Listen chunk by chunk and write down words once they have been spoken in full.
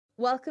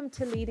Welcome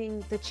to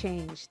Leading the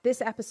Change.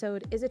 This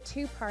episode is a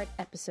two-part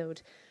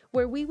episode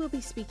where we will be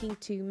speaking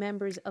to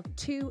members of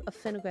two of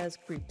Fine Gael's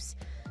groups.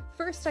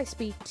 First, I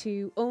speak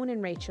to Owen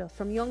and Rachel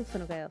from Young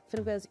Fine Gael,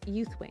 Fine Gael's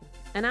youth wing.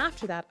 And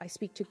after that, I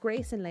speak to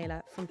Grace and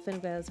Leila from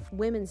Fine Gael's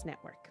women's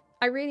network.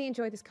 I really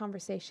enjoyed this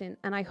conversation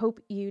and I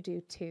hope you do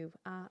too.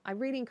 I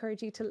really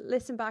encourage you to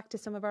listen back to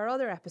some of our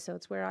other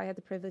episodes where I had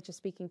the privilege of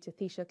speaking to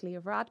Taoiseach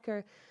Leo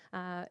Varadkar,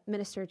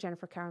 Minister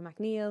Jennifer Carroll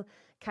McNeill,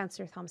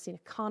 Councillor Thomasina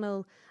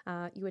Connell.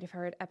 You would have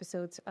heard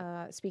episodes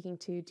speaking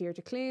to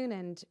Deirdre Clune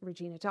and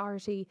Regina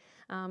Doherty.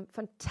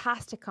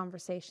 Fantastic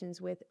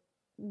conversations with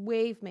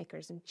wave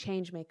makers and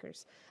change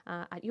makers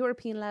at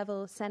European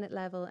level, Senate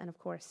level, and of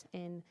course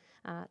in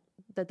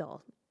the Dáil.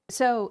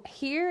 So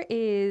here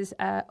is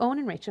Owen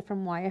and Rachel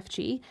from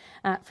YFG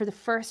for the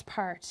first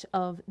part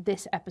of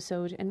this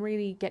episode and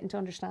really getting to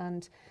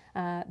understand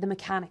the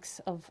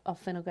mechanics of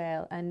Fine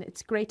Gael. And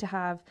it's great to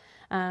have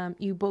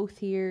you both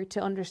here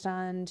to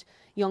understand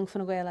Young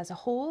Fine Gael as a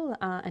whole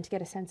and to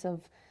get a sense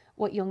of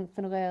what Young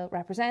Fine Gael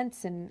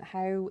represents and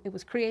how it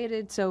was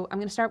created. So I'm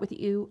going to start with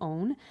you,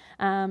 Owen.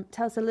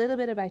 Tell us a little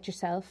bit about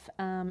yourself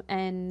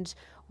and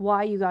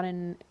why you got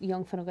in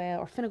Young Fine Gael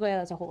or Fine Gael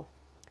as a whole.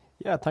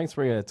 Yeah, thanks,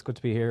 Maria. It's good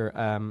to be here.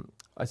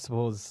 I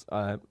suppose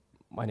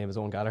my name is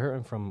Owen Gallagher.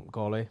 I'm from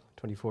Galway,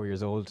 24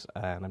 years old,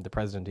 and I'm the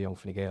president of Young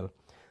Fine Gael.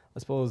 I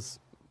suppose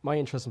my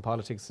interest in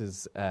politics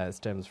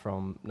stems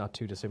from not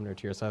too dissimilar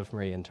to yourself,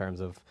 Maria, in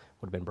terms of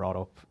would have been brought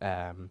up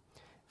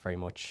very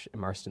much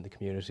immersed in the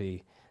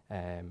community.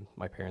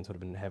 My parents would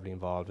have been heavily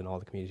involved in all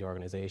the community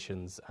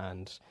organisations,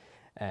 and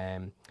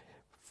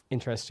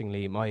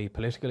interestingly, my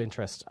political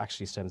interest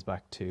actually stems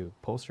back to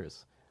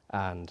posters.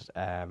 And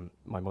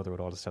my mother would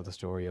always tell the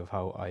story of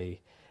how I,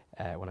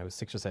 when I was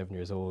 6 or 7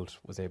 years old,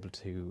 was able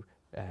to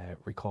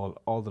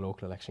recall all the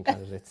local election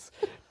candidates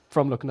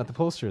from looking at the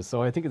posters.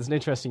 So I think it's an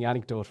interesting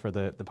anecdote for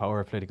the power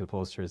of political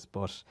posters.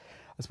 But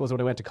I suppose when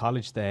I went to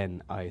college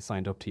then, I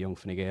signed up to Young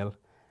Fine Gael.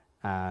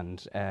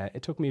 And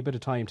it took me a bit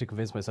of time to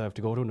convince myself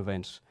to go to an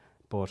event.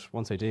 But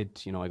once I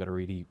did, I got a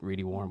really,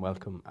 really warm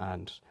welcome.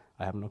 And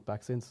I haven't looked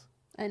back since.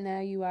 And now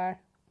you are?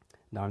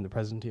 Now I'm the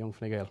president of Young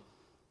Fine Gael.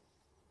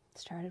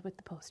 Started with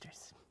the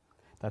posters.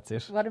 That's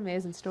it. What an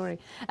amazing story.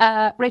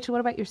 Rachel, what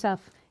about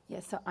yourself?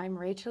 Yes, so I'm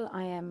Rachel.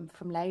 I am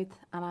from Louth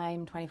and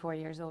I'm 24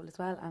 years old as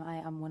well, and I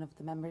am one of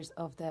the members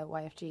of the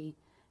YFG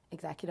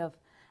executive.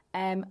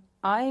 I'm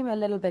a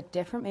little bit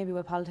different maybe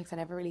with politics. I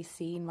never really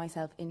seen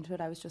myself into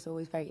it. I was just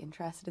always very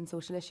interested in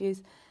social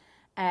issues.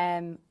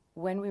 When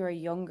we were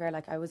younger,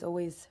 I was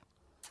always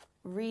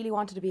really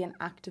wanted to be an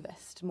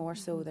activist more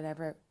so than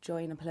ever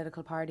join a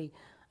political party.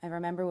 I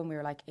remember when we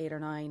were 8 or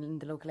 9 in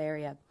the local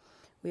area,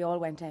 we all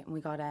went out and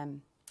we got a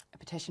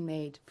petition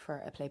made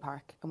for a play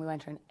park, and we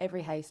went around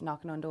every house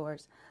knocking on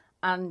doors.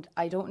 And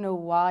I don't know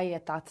why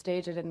at that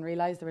stage I didn't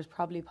realise there was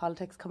probably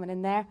politics coming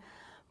in there.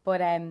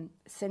 But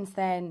since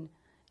then,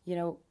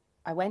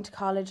 I went to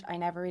college. I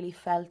never really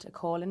felt a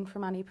calling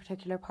from any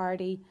particular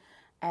party.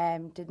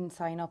 Didn't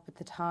sign up at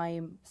the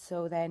time.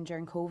 So then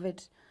during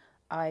COVID,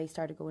 I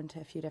started going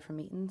to a few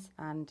different meetings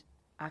and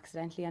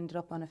accidentally ended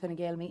up on a Fine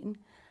Gael meeting.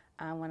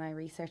 And when I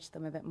researched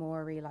them a bit more,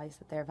 I realised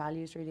that their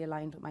values really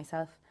aligned with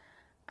myself.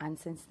 And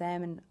since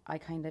then, I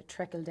kind of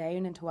trickled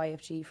down into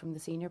YFG from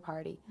the senior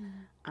party.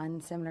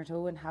 And similar to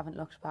Owen, haven't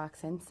looked back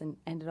since and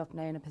ended up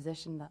now in a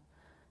position that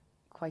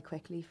quite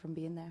quickly from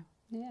being there.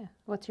 Yeah.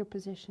 What's your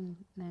position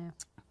now?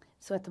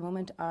 So at the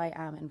moment, I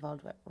am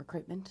involved with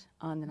recruitment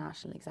on the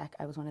national exec.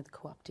 I was one of the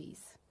co-optees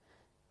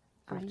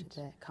after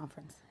the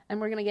conference. And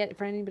we're going to get,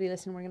 for anybody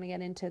listening, we're going to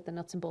get into the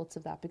nuts and bolts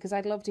of that, because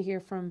I'd love to hear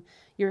from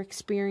your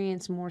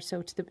experience more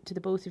so to the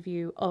both of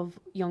you of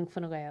Young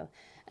Fine Gael.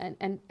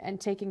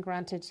 And taking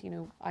granted,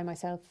 I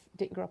myself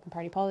didn't grow up in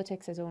party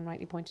politics, as Owen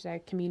rightly pointed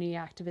out. Community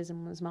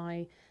activism was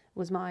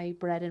my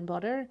bread and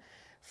butter.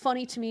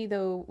 Funny to me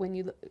though, when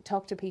you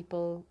talk to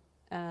people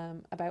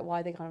about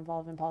why they got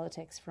involved in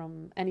politics,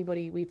 from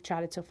anybody we've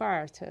chatted so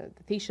far, to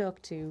the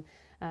Taoiseach, to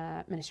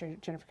Minister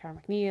Jennifer Carroll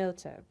McNeill,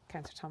 to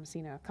Councillor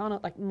Thomasina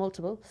Connell,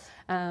 multiple.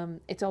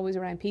 It's always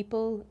around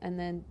people and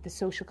then the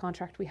social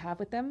contract we have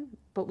with them,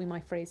 but we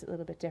might phrase it a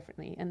little bit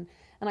differently. And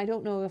I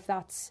don't know if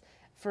that's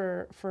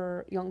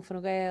for Young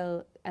Fine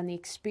Gael and the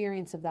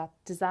experience of that.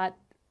 Does that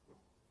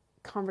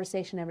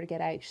conversation ever get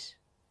out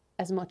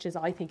as much as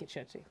I think it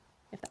should do,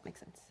 if that makes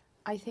sense?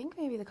 I think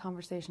maybe the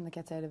conversation that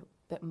gets out a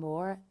bit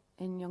more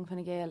in Young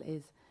Fine Gael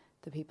is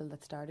the people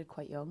that started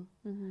quite young,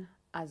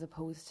 as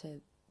opposed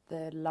to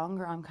the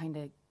longer I'm kind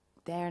of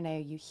there now,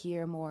 you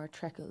hear more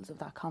trickles of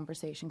that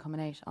conversation coming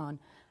out on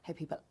how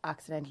people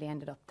accidentally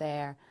ended up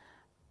there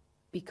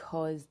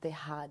because they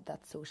had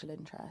that social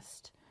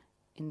interest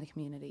in the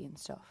community and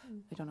stuff.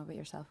 I don't know about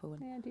yourself, Owen.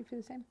 Yeah, do you feel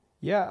the same?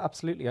 Yeah,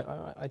 absolutely.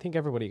 I think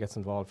everybody gets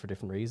involved for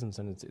different reasons,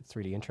 and it's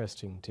really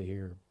interesting to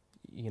hear,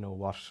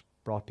 what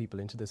brought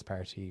people into this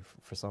party.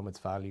 For some, it's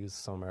values.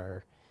 Some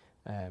are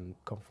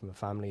come from a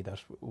family that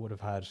would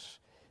have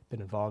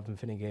been involved in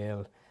Fine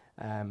Gael.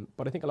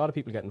 But I think a lot of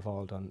people get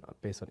involved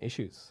based on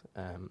issues,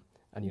 and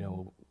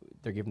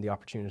they're given the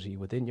opportunity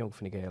within Young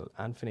Fine Gael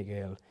and Fine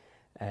Gael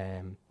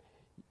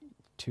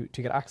to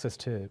get access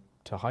to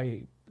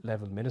high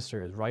level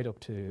ministers right up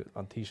to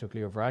an Taoiseach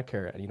Leo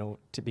Varadkar, and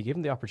to be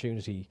given the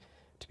opportunity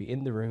to be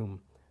in the room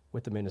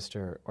with the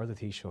minister or the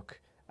Taoiseach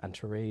and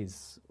to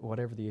raise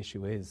whatever the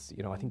issue is.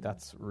 I think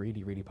that's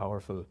really, really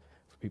powerful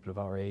for people of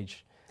our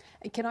age.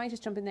 Can I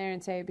just jump in there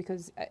and say,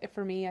 because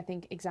for me, I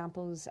think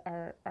examples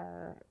are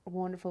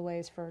wonderful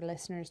ways for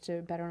listeners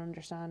to better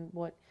understand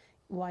what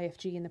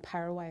YFG and the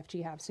power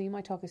YFG have. So you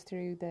might talk us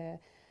through the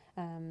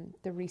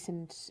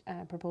recent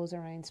proposal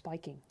around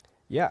spiking.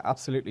 Yeah,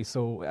 absolutely.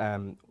 So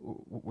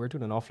we're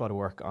doing an awful lot of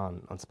work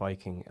on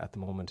spiking at the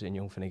moment in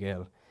Young Fine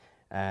Gael.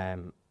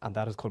 And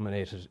that has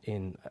culminated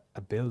in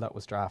a bill that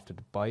was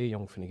drafted by a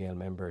Young Fine Gael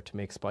member to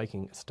make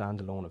spiking a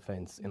standalone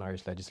offence in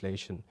Irish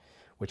legislation,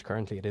 which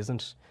currently it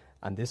isn't.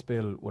 And this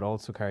bill would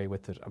also carry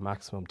with it a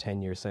maximum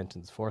 10-year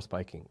sentence for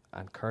spiking.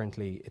 And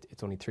currently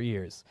it's only 3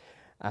 years.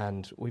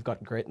 And we've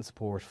got great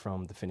support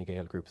from the Fine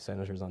Gael group of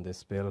senators on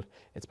this bill.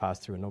 It's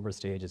passed through a number of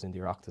stages in the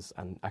Oireachtas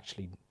and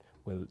actually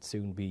will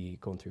soon be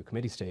going through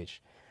committee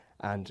stage.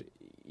 And,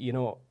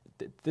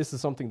 this is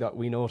something that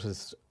we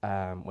noticed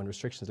when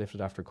restrictions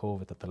lifted after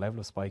COVID, that the level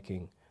of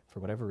spiking, for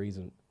whatever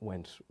reason,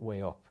 went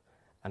way up.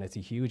 And it's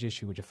a huge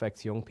issue which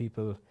affects young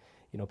people,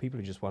 people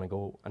who just want to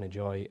go and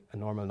enjoy a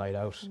normal night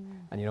out.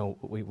 And,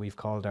 we've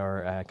called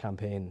our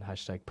campaign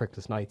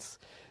 #Prickless Nights.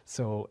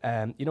 So,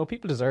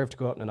 people deserve to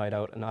go out on a night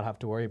out and not have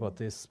to worry about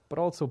this. But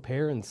also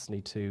parents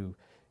need to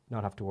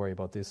not have to worry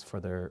about this for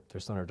their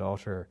son or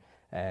daughter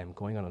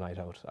going on a night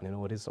out.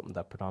 And it is something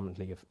that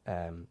predominantly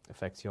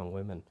affects young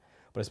women.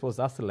 But I suppose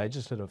that's the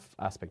legislative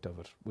aspect of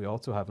it. We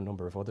also have a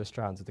number of other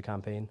strands of the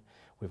campaign.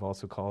 We've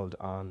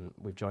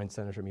joined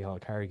Senator Micheál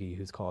Carrigy,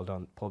 who's called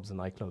on pubs and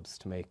nightclubs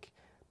to make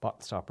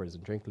bottle stoppers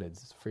and drink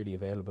lids freely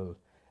available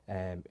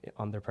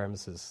on their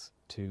premises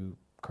to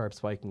curb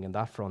spiking in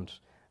that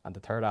front. And the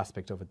third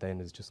aspect of it then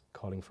is just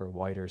calling for a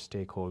wider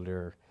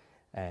stakeholder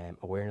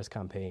awareness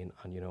campaign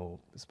on,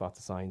 spot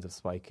the signs of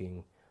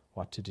spiking,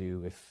 what to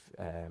do if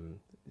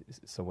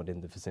someone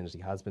in the vicinity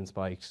has been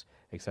spiked,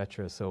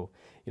 etc. So,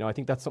 I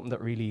think that's something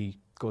that really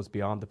goes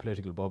beyond the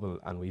political bubble,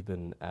 and we've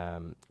been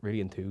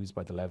really enthused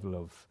by the level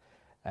of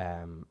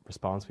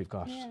response we've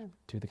got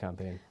to the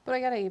campaign. But I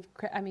gotta,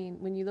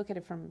 when you look at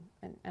it from,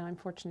 and I'm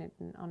fortunate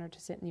and honoured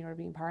to sit in the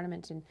European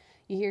Parliament, and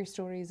you hear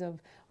stories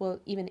of,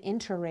 even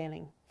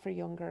interrailing for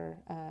younger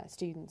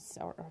students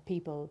or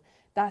people,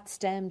 that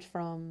stemmed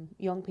from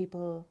young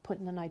people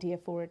putting an idea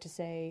forward to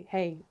say,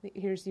 hey,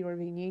 here's the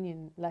European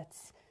Union,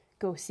 let's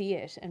go see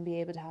it and be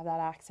able to have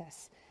that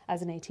access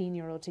as an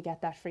 18-year-old to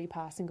get that free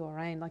pass and go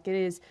around.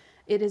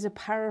 It is a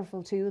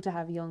powerful tool to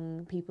have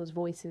young people's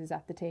voices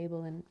at the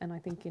table, and I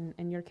think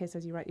in your case,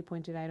 as you rightly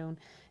pointed out, Owen,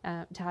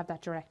 to have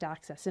that direct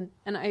access.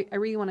 And I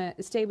really want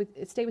to stay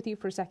with you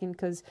for a second,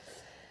 because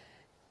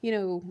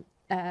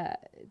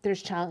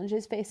there's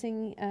challenges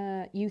facing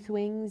youth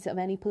wings of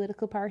any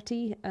political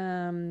party,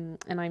 and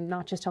I'm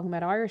not just talking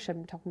about Irish,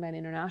 I'm talking about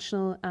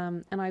international,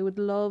 and I would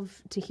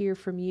love to hear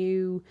from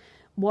you,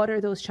 what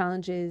are those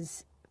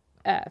challenges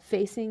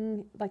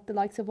facing the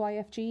likes of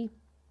YFG,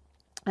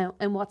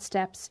 and what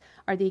steps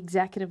are the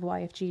executive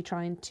YFG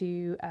trying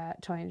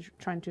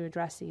to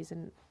address these?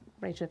 And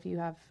Rachel, if you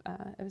have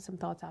some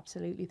thoughts,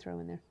 absolutely throw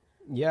in there.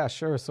 Yeah,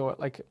 sure. So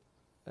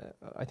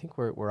I think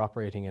we're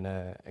operating in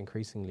a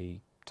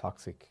increasingly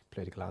toxic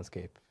political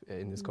landscape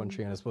in this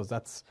country, and I suppose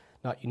that's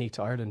not unique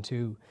to Ireland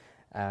too.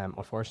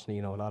 Unfortunately,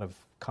 a lot of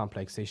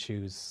complex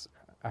issues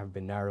have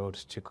been narrowed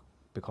to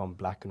become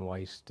black and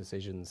white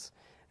decisions,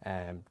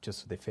 just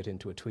so they fit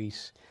into a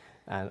tweet.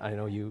 And I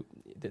know you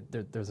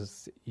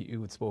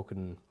had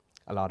spoken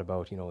a lot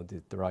about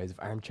the rise of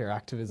armchair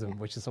activism,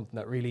 which is something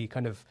that really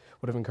kind of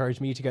would have encouraged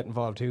me to get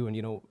involved too,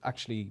 and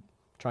actually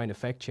try and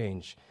affect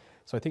change.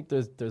 So I think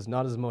there's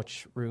not as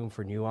much room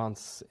for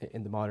nuance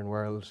in the modern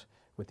world.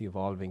 With the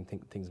evolving,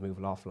 things move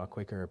an awful lot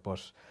quicker.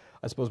 But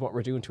I suppose what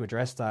we're doing to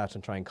address that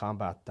and try and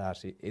combat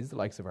that is the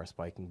likes of our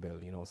spiking bill.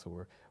 So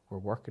we're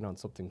working on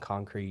something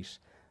concrete.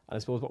 And I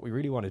suppose what we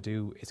really want to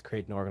do is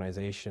create an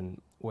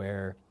organisation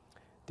where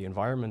the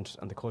environment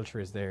and the culture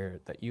is there,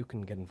 that you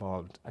can get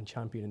involved and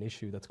champion an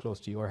issue that's close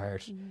to your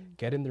heart.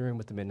 Get in the room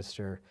with the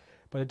minister,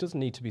 but it doesn't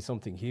need to be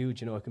something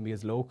huge. It can be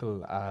as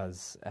local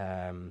as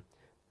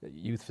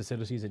youth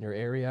facilities in your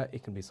area.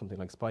 It can be something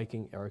like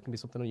spiking, or it can be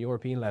something on a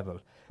European level.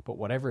 But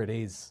whatever it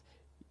is,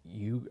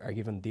 you are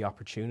given the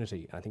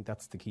opportunity. And I think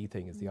that's the key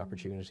thing, is the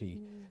opportunity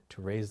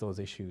to raise those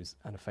issues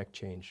and affect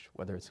change,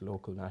 whether it's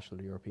local,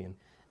 national or European.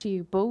 To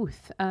you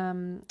both,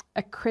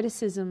 a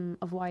criticism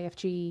of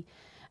YFG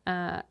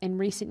in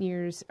recent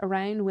years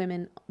around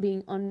women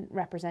being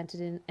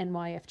unrepresented in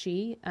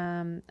YFG,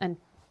 and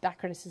that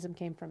criticism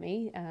came from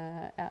me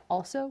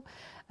also.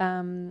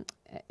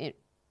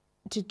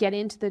 To get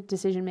into the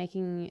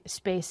decision-making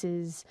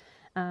spaces,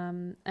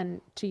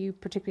 and to you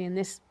particularly in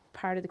this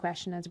part of the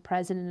question as a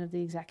president of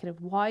the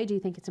executive, why do you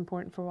think it's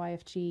important for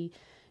YFG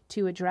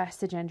to address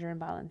the gender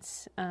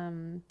imbalance?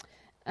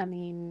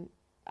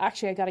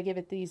 Actually, I got to give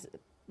it, these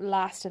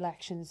last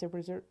elections,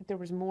 there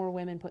was more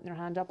women putting their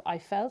hand up, I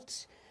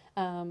felt,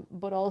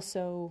 But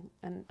also,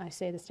 and I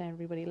say this to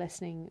everybody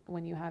listening,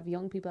 when you have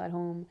young people at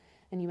home,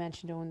 and you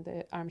mentioned on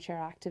the armchair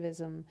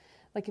activism,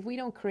 like if we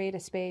don't create a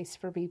space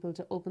for people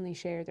to openly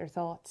share their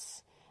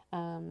thoughts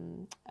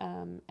and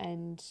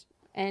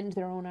end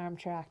their own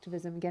armchair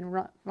activism, get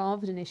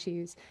involved in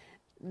issues,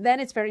 then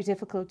it's very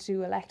difficult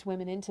to elect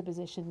women into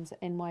positions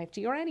in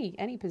YFG or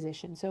any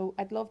position. So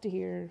I'd love to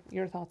hear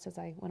your thoughts as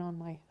I went on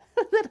my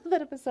little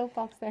bit of a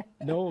soapbox there.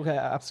 No, I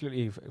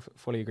absolutely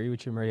fully agree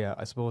with you, Maria.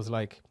 I suppose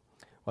like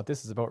what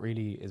this is about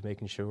really is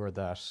making sure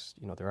that,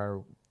 you know, there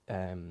are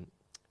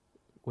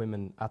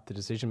women at the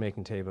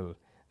decision-making table,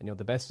 and, you know,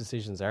 the best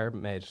decisions are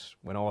made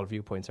when all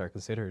viewpoints are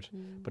considered.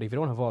 But if you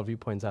don't have all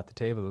viewpoints at the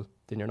table,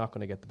 then you're not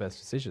going to get the best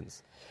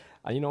decisions.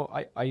 And, you know,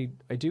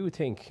 I do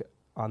think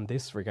on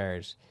this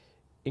regard,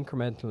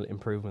 incremental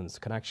improvements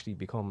can actually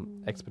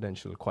become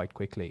exponential quite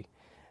quickly.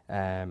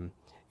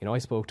 You know, I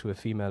spoke to a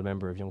female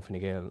member of Young Fine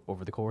Gael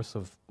over the course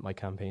of my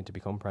campaign to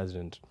become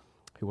president,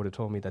 who would have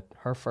told me that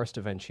her first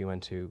event she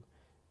went to,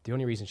 the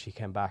only reason she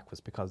came back was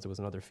because there was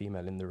another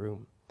female in the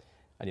room.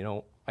 And, you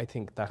know, I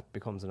think that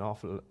becomes an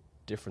awful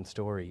different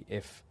story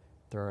if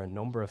there are a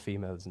number of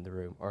females in the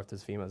room, or if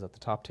there's females at the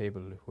top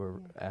table who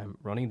are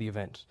running the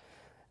event.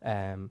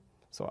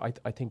 So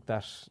I think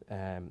that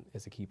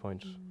is a key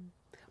point.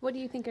 What do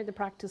you think are the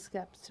practical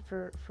steps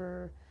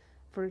for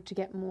to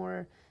get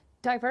more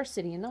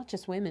diversity, and not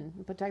just women,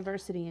 but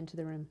diversity into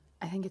the room?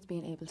 I think it's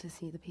being able to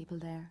see the people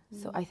there.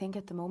 So I think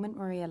at the moment,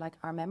 Maria, like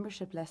our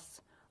membership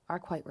lists are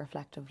quite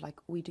reflective. Like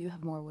we do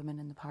have more women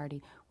in the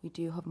party, we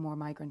do have more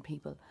migrant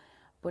people,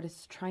 but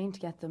it's trying to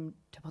get them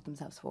to put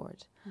themselves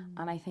forward.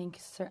 And I think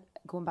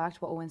going back to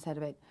what Owen said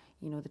about,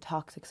 you know, the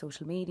toxic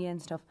social media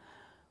and stuff,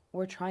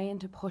 we're trying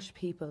to push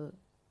people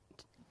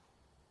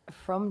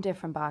from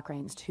different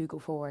backgrounds to go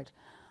forward.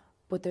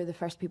 But they're the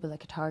first people that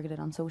get targeted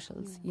on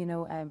socials. You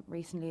know,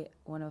 recently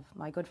one of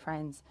my good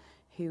friends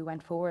who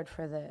went forward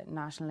for the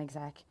national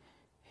exec,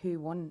 who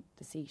won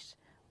the seat,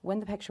 when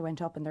the picture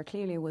went up, and there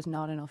clearly was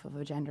not enough of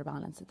a gender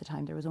balance at the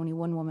time, there was only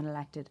one woman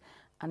elected,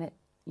 and it,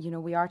 you know,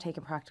 we are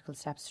taking practical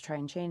steps to try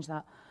and change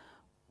that.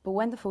 But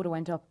when the photo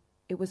went up,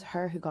 it was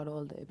her who got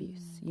all the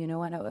abuse, you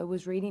know, and it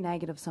was really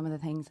negative, some of the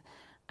things,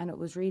 and it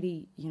was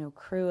really, you know,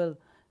 cruel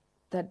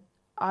that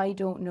I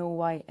don't know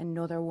why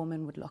another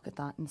woman would look at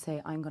that and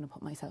say, I'm going to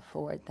put myself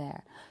forward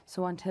there.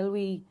 So until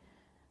we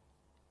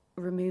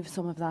remove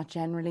some of that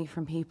generally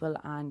from people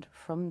and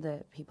from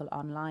the people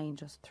online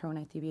just throwing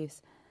out the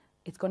abuse,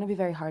 it's going to be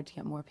very hard to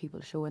get more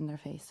people showing their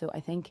face. So I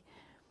think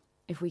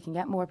if we can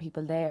get more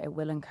people there, it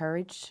will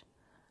encourage,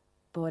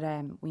 but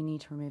we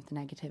need to remove the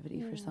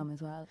negativity for some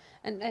as well.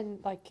 And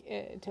like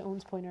to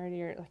Owen's point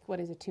earlier, like what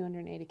is it,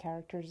 280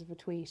 characters of a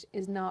tweet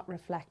is not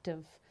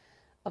reflective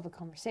of a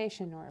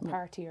conversation or a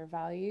party or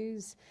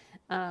values.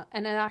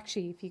 And then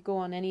actually, if you go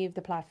on any of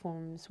the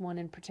platforms, one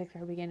in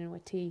particular beginning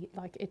with T,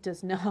 like it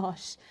does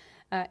not,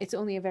 it's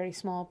only a very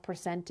small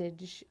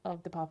percentage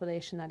of the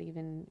population that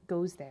even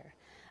goes there.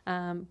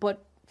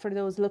 But for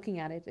those looking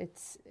at it,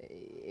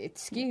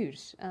 it's skewed.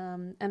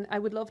 And I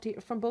would love to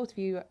hear from both of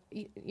you,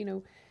 you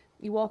know,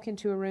 you walk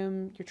into a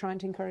room, you're trying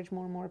to encourage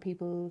more and more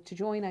people to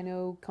join. I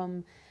know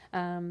come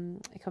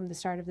the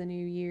start of the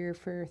new year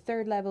for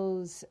third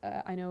levels,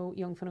 I know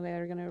Young Fine Gael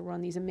are going to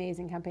run these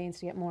amazing campaigns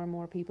to get more and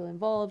more people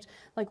involved.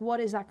 Like, what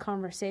is that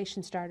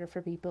conversation starter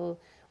for people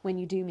when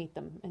you do meet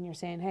them and you're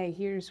saying, hey,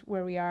 here's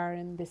where we are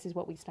and this is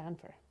what we stand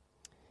for?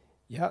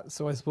 Yeah,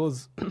 so I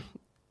suppose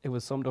it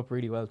was summed up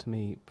really well to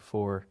me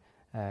before,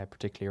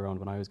 particularly around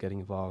when I was getting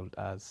involved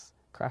as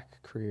crack,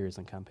 careers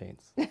and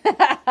campaigns.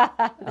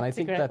 And I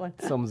think that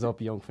sums up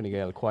Young Fine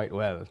Gael quite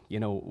well. You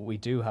know, we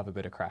do have a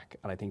bit of crack,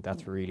 and I think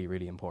that's really,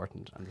 really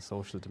important. And the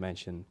social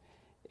dimension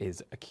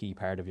is a key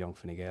part of Young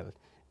Fine Gael.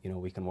 You know,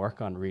 we can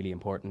work on really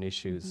important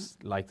issues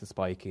like the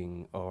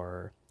spiking,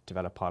 or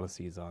develop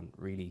policies on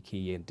really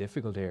key and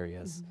difficult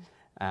areas.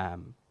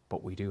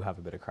 But we do have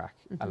a bit of crack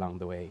along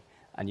the way.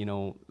 And, you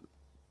know,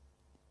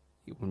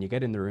 when you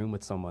get in the room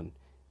with someone,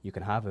 you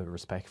can have a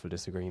respectful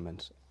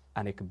disagreement,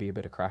 and it can be a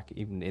bit of crack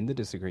even in the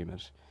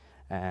disagreement.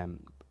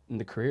 In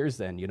the careers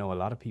then, you know, a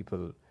lot of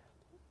people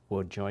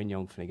would join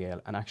Young Fine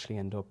Gael and actually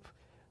end up,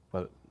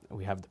 well,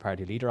 we have the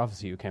party leader,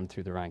 obviously, who came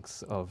through the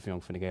ranks of Young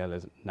Fine Gael,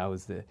 now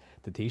is the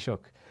Taoiseach.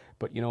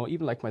 But, you know,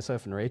 even like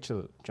myself and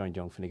Rachel joined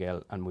Young Fine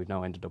Gael, and we've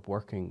now ended up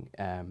working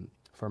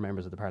for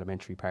members of the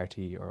parliamentary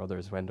party, or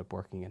others who end up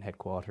working in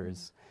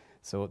headquarters.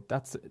 So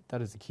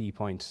that is a key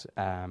point,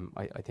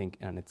 I think,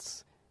 and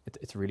it's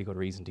a really good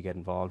reason to get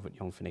involved with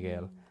Young Fine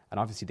Gael. And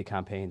obviously the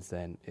campaigns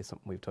then is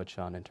something we've touched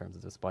on in terms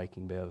of the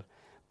spiking bill.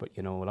 But,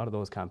 you know, a lot of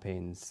those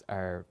campaigns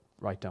are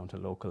right down to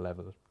local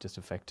level, just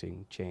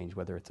affecting change,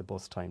 whether it's a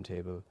bus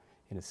timetable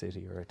in a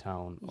city or a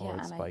town, or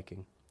it's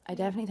spiking. I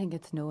definitely think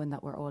it's knowing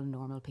that we're all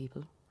normal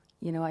people.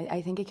 You know,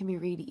 I think it can be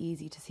really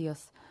easy to see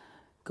us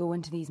go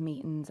into these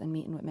meetings and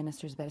meeting with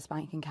ministers about a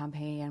spanking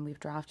campaign, and we've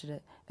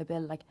drafted a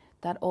bill. Like,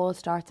 that all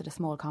starts at a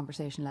small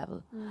conversation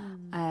level.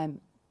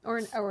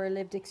 Or a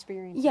lived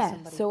experience. Yeah,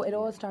 so it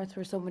all starts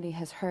where somebody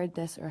has heard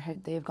this or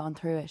they've gone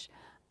through it,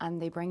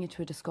 and they bring it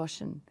to a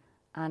discussion,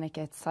 and it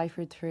gets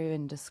ciphered through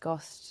and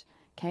discussed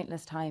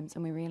countless times,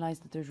 and we realise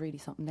that there's really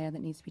something there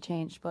that needs to be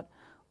changed. But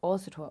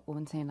also to what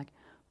Owen's saying, like,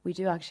 we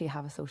do actually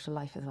have a social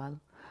life as well.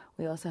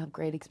 We also have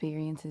great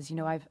experiences. You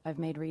know, I've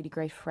made really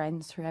great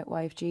friends throughout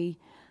YFG,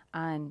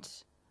 and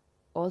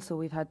also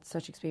we've had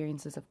such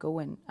experiences of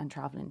going and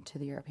travelling to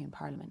the European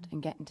Parliament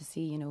and getting to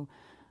see, you know,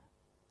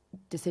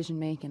 decision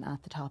making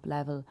at the top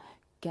level,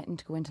 getting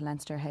to go into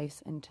Leinster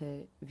House and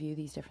to view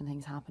these different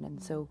things happening.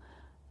 So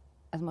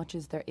as much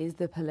as there is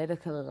the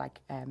political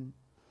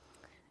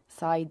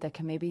side that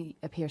can maybe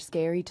appear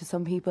scary to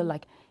some people,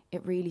 like,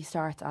 it really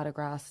starts at a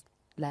grass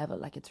level.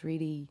 Like, it's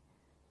really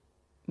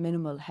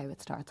minimal how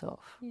it starts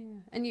off. Yeah,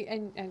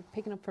 and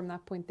picking up from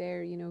that point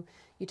there, you know,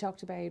 you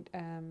talked about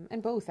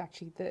and both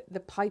actually the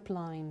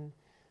pipeline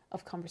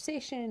of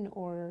conversation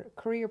or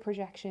career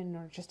projection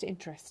or just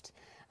interest,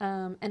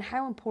 and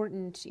how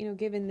important, you know,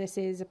 given this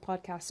is a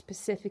podcast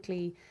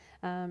specifically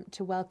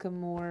to welcome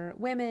more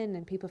women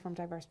and people from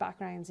diverse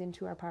backgrounds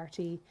into our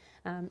party,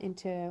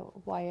 into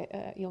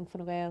Young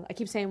Fine Gael. I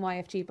keep saying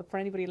YFG, but for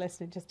anybody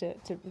listening, just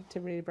to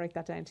really break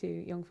that down to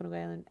Young Fine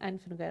Gael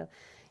and Fine Gael,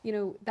 you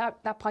know,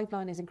 that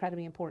pipeline is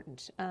incredibly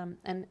important.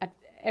 And at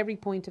every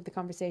point of the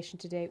conversation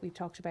today, we've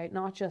talked about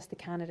not just the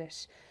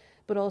candidate,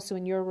 but also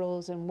in your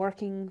roles in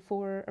working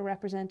for a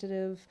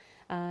representative,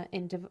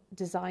 in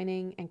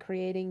designing and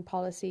creating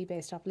policy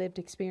based off lived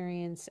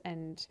experience,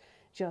 and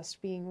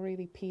just being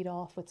really peed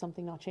off with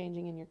something not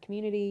changing in your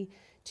community,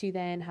 to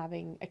then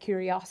having a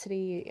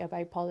curiosity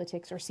about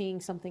politics or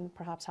seeing something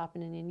perhaps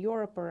happening in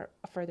Europe or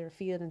further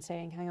afield and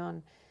saying, hang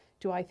on,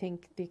 do I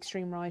think the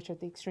extreme right or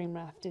the extreme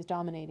left is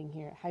dominating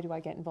here? How do I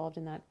get involved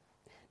in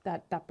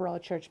that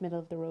broad church middle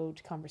of the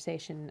road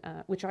conversation,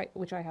 which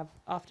I have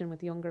often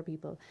with younger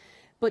people.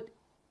 But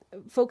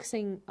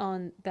focusing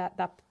on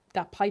that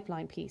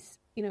pipeline piece,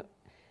 you know,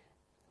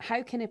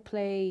 how can it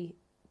play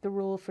the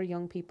role for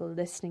young people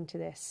listening to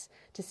this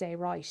to say,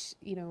 right,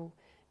 you know,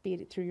 be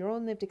it through your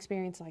own lived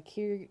experience, like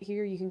here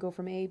you can go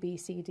from A, B,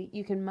 C, D,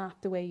 you can map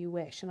the way you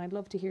wish. And I'd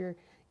love to hear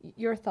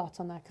your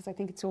thoughts on that, because I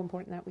think it's so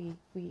important that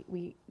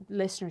we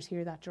listeners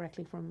hear that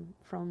directly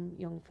from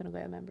young Fine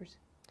Gael members.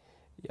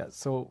 Yeah,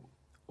 so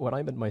when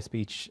I made my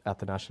speech at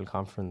the national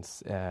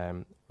conference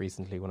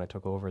recently, when I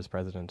took over as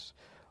president,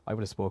 I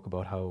would have spoke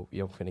about how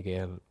Young Fine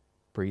Gael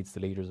breeds the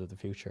leaders of the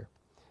future.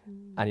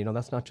 And, you know,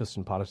 that's not just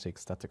in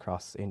politics, that's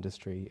across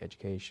industry,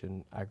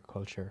 education,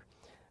 agriculture.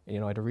 And, you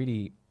know, I had a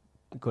really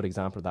good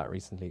example of that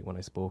recently when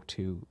I spoke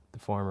to the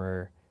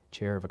former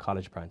chair of a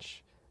college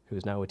branch, who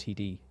is now a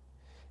TD.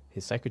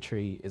 His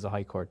secretary is a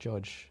High Court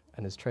judge,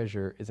 and his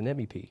treasurer is an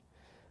MEP.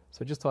 So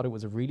I just thought it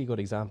was a really good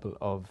example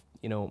of,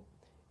 you know,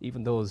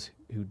 even those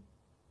who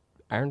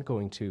aren't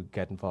going to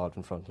get involved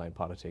in frontline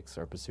politics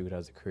or pursue it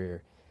as a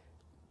career,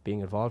 being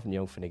involved in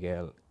Young Fine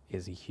Gael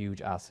is a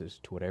huge asset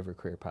to whatever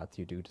career path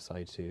you do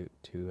decide to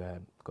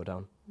go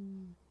down.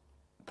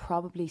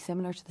 Probably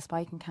similar to the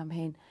spiking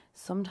campaign,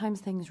 sometimes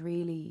things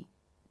really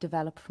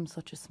develop from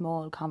such a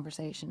small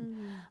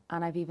conversation.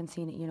 And I've even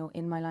seen it, you know,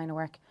 in my line of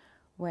work,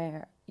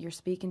 where you're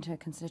speaking to a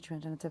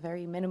constituent and it's a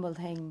very minimal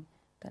thing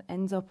that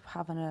ends up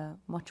having a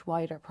much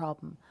wider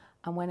problem.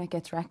 And when it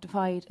gets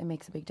rectified, it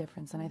makes a big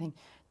difference. And I think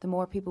the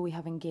more people we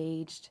have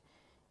engaged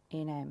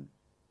in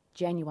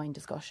genuine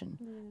discussion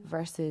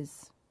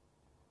versus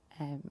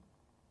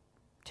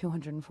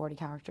 240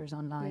 characters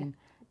online,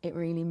 it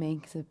really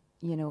makes a,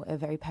 you know, a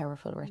very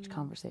powerful, rich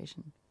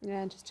conversation.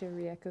 Yeah, and just to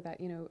re-echo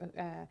that, you know,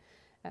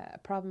 a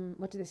problem,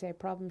 what do they say? A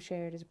problem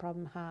shared is a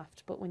problem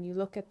halved. But when you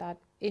look at that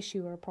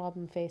issue or a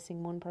problem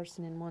facing one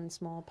person in one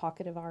small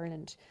pocket of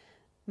Ireland,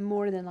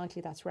 more than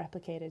likely that's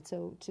replicated.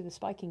 So to the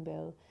spiking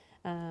bill,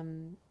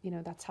 you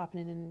know, that's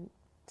happening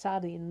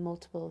sadly in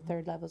multiple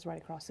third levels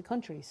right across the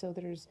country. So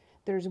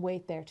there's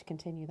weight there to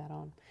continue that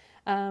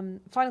on.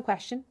 Final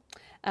question: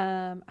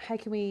 how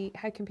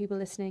can people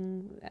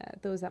listening,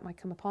 those that might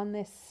come upon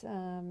this,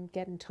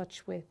 get in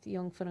touch with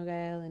Young Fine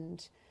Gael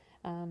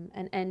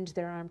and end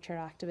their armchair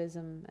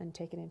activism and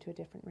take it into a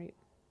different route?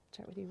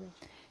 Start with you,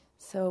 Rich.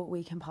 So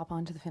we can pop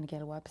onto the Fine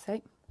Gael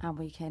website and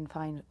we can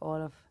find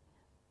all of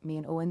me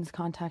and Owen's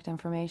contact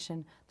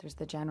information. There's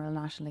the general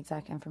national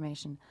exec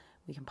information.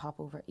 We can pop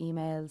over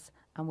emails,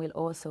 and we'll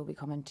also be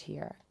coming to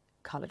your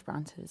college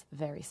branches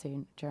very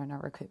soon during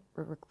our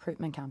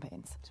recruitment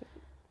campaigns.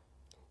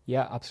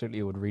 Yeah, absolutely.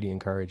 I would really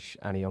encourage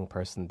any young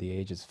person, the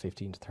ages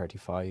 15 to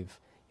 35,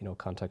 you know,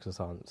 contact us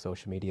on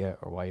social media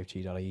or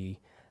yfg.ie,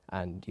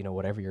 and, you know,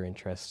 whatever your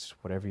interest,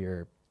 whatever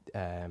you're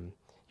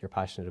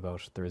passionate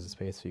about, there is a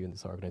space for you in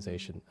this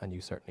organisation, and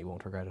you certainly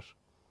won't regret it.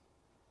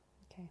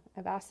 Okay,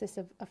 I've asked this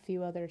of a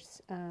few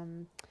others.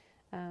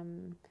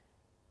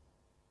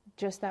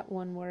 Just that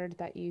one word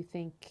that you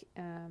think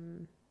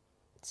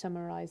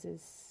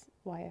summarises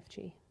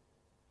YFG.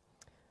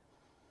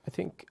 I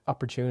think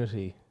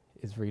opportunity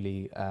is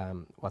really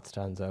what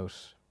stands out.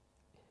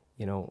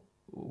 You know,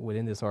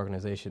 within this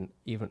organisation,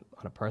 even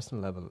on a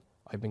personal level,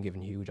 I've been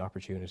given huge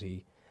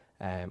opportunity.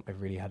 I've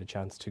really had a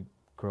chance to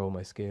grow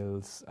my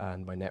skills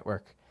and my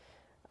network.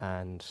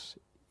 And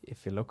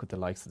if you look at the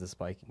likes of the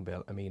spiking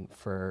bill, I mean,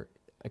 for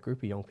a group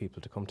of young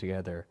people to come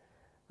together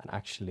and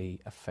actually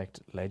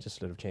affect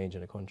legislative change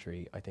in a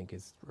country, I think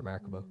is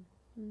remarkable.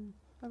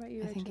 How about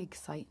you, I think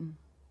exciting.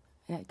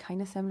 Yeah,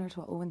 kind of similar to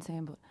what Owen's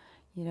saying, but,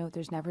 you know,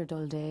 there's never a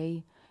dull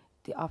day.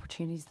 The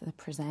opportunities that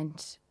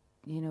present,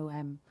 you know,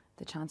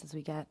 the chances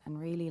we get, and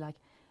really, like,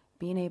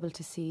 being able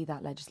to see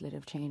that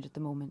legislative change at the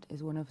moment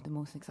is one of the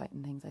most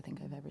exciting things I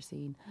think I've ever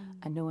seen.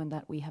 And knowing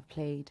that we have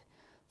played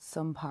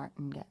some part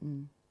in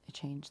getting a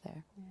change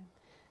there.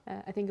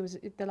 Yeah. I think it was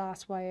the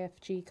last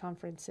YFG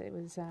conference, it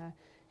was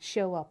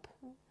show up.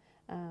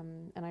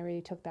 And I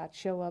really took that: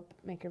 show up,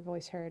 make your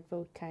voice heard,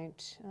 vote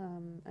count,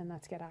 and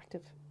let's get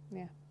active.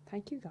 Yeah.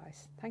 Thank you,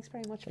 guys. Thanks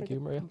very much for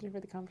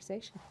the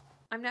conversation.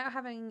 I'm now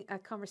having a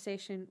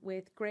conversation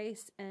with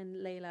Grace and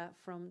Layla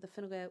from the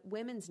Fine Gael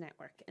Women's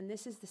Network, and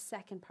this is the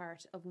second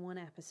part of one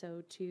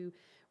episode to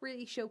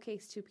really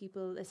showcase to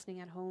people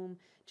listening at home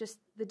just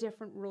the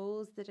different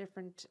roles, the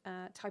different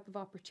type of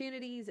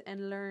opportunities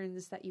and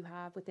learns that you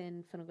have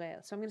within Fine Gael.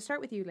 So I'm going to start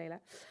with you,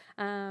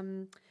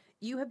 Layla.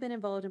 You have been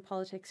involved in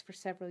politics for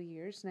several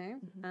years now.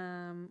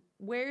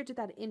 Where did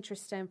that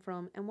interest stem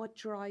from, and what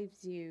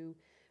drives you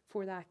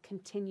for that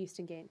continuous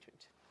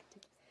engagement?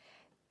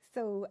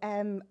 So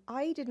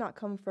I did not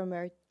come from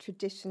a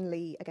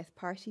traditionally, I guess,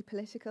 party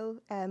political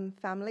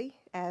family.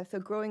 So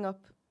growing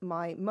up,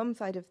 my mum's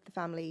side of the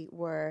family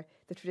were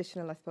the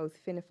traditional, I suppose,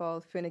 Fianna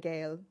Fáil, Fine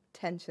Gael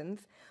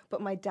tensions.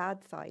 But my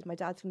dad's side, my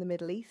dad's from the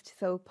Middle East,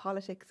 so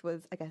politics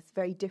was, I guess,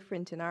 very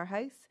different in our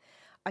house.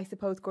 I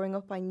suppose growing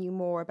up, I knew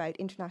more about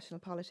international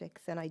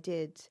politics than I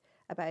did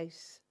about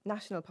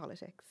national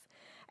politics.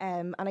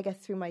 And I guess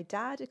through my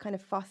dad, it kind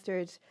of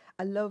fostered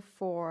a love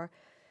for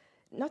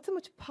not so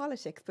much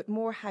politics, but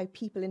more how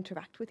people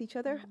interact with each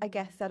other. I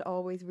guess that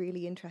always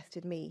really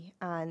interested me.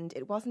 And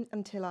it wasn't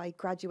until I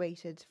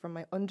graduated from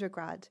my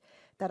undergrad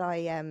that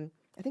I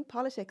think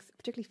politics,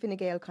 particularly Fine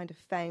Gael, kind of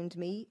found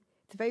me.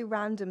 It's a very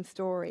random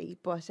story,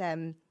 but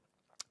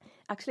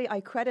actually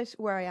I credit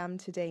where I am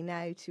today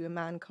now to a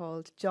man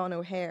called John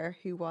O'Hare,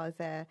 who was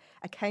a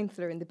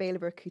councillor in the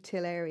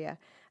Baleabrook-Cootill area.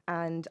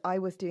 And I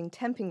was doing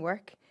temping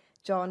work.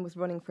 John was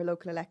running for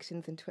local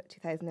elections in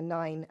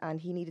 2009, and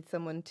he needed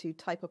someone to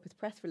type up his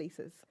press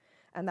releases,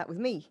 and that was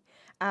me.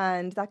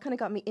 And that kind of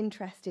got me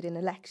interested in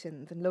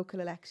elections and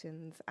local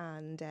elections,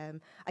 and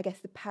I guess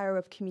the power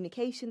of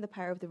communication, the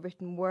power of the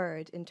written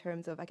word in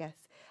terms of, I guess,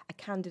 a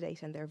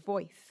candidate and their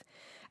voice.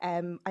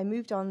 I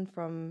moved on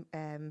from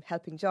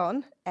helping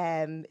John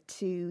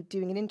to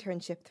doing an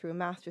internship through a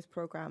master's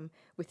programme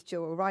with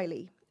Joe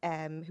O'Reilly,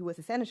 who was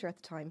a senator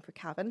at the time for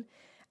Cavan.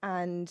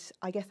 And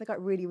I guess I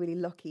got really, really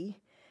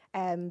lucky.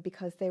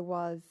 Because there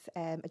was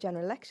a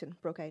general election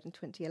broke out in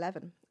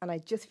 2011, and I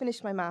just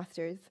finished my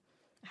master's.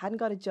 I hadn't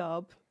got a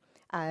job.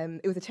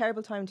 It was a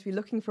terrible time to be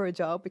looking for a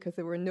job because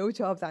there were no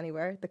jobs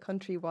anywhere. The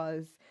country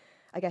was,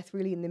 I guess,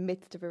 really in the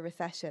midst of a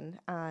recession,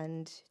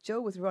 and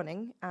Joe was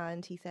running,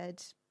 and he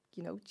said,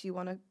 you know, do you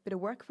want a bit of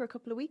work for a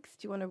couple of weeks?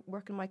 Do you want to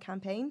work on my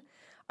campaign?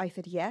 I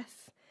said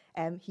yes.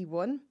 He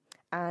won,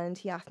 and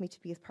he asked me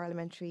to be his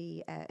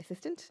parliamentary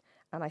assistant.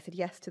 And I said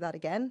yes to that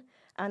again.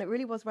 And it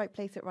really was right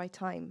place at right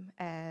time.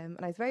 And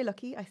I was very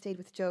lucky. I stayed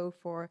with Joe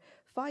for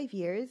 5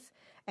 years.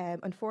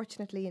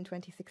 Unfortunately, in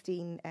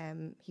 2016,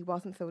 he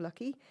wasn't so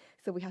lucky.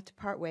 So we had to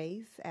part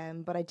ways.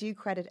 But I do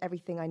credit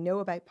everything I know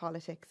about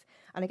politics.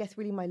 And I guess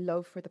really my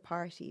love for the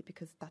party,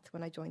 because that's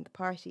when I joined the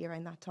party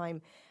around that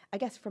time. I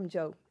guess from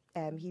Joe.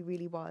 He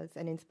really was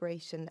an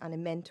inspiration and a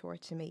mentor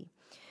to me.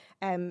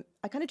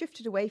 I kind of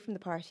drifted away from the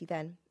party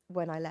then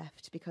when I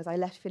left, because I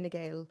left Fine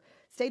Gael,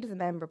 stayed as a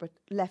member, but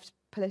left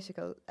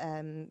political,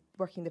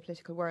 working in the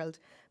political world,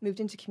 moved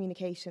into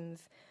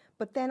communications.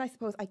 But then I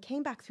suppose I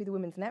came back through the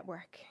Women's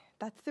Network.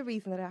 That's the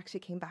reason that I actually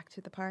came back to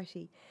the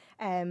party.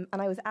 And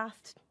I was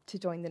asked to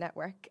join the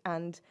network.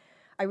 And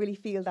I really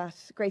feel that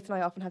Grace and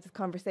I often have this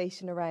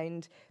conversation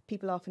around,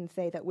 people often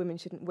say that women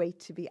shouldn't wait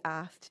to be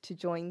asked to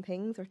join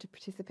things or to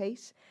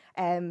participate.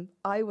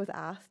 I was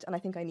asked, and I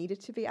think I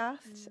needed to be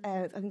asked.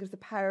 I think there's the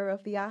power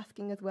of the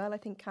asking as well, I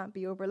think can't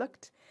be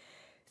overlooked.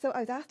 So I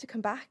was asked to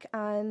come back,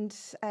 and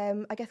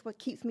I guess what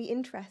keeps me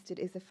interested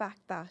is the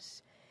fact that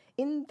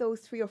in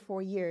those 3 or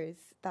 4 years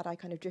that I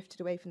kind of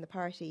drifted away from the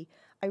party,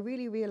 I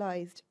really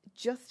realised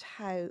just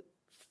how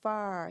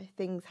far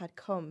things had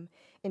come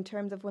in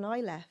terms of when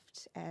I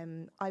left.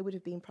 I would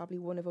have been probably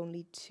one of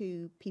only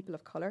 2 people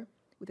of colour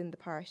within the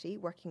party,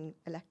 working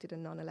elected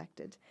and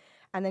non-elected.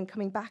 And then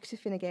coming back to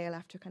Fine Gael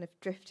after kind of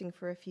drifting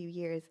for a few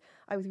years,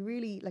 I was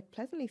really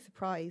pleasantly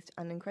surprised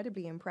and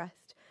incredibly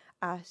impressed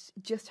at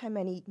just how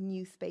many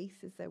new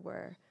spaces there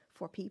were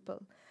for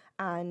people.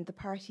 And the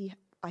party,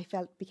 I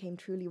felt, became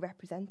truly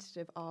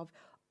representative of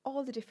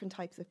all the different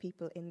types of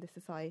people in the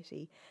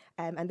society,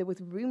 and there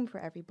was room for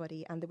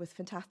everybody, and there was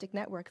fantastic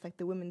networks like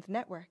the Women's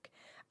Network.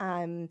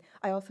 I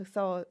also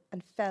saw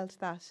and felt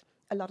that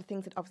a lot of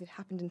things that obviously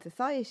happened in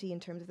society in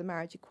terms of the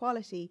marriage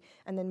equality,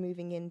 and then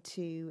moving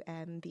into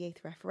the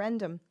 8th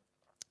referendum.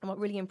 And what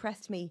really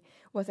impressed me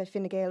was that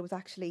Fine Gael was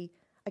actually,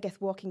 I guess,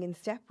 walking in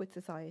step with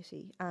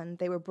society, and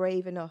they were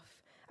brave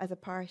enough as a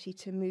party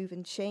to move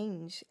and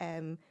change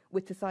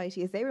with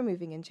society as they were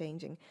moving and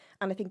changing.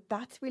 And I think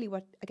that's really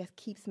what, I guess,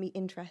 keeps me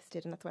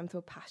interested, and that's why I'm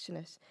so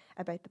passionate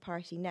about the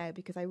party now,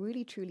 because I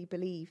really truly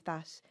believe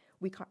that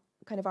we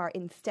kind of are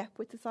in step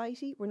with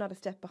society. We're not a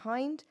step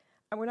behind,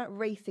 and we're not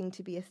racing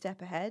to be a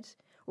step ahead.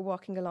 We're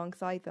walking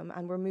alongside them,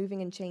 and we're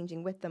moving and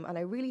changing with them. And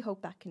I really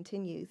hope that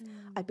continues.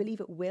 I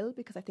believe it will,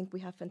 because I think we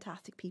have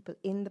fantastic people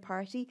in the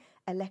party,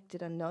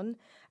 elected and none.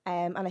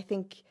 And I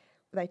think,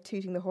 without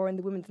tooting the horn,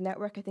 the Women's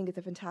Network, I think, is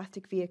a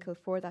fantastic vehicle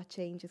for that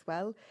change as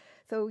well.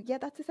 So yeah,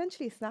 that's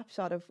essentially a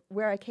snapshot of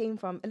where I came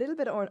from, a little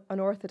bit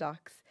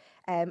unorthodox,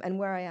 and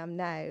where I am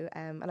now.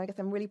 And I guess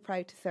I'm really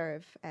proud to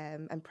serve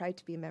and proud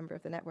to be a member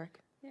of the network.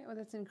 Yeah, well,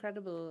 that's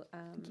incredible.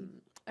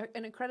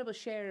 An incredible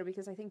share,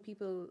 because I think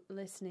people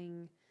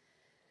listening,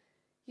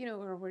 you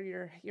know, or where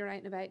you're out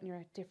and about and you're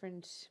at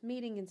different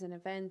meetings and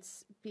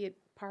events, be it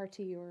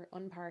party or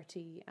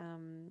unparty,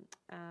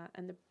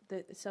 and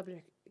the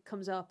subject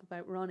comes up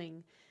about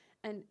running,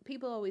 and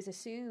people always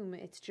assume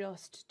it's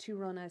just to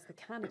run as the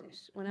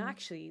candidate, when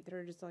actually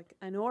there's like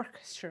an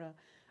orchestra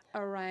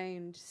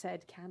around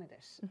said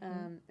candidate,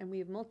 and we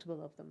have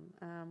multiple of them.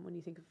 When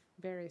you think of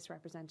various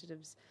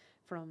representatives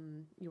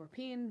from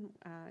European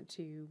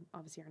to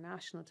obviously our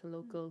national to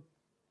local,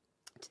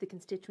 to the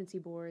constituency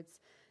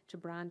boards, to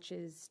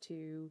branches,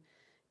 to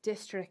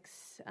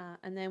districts,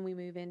 and then we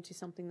move into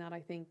something that I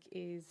think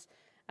is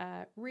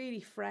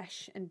really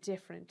fresh and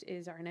different,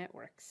 is our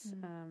networks,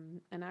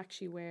 and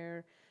actually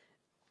where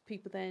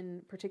people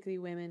then, particularly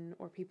women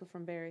or people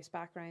from various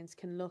backgrounds,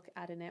 can look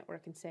at a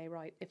network and say,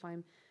 right, if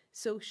I'm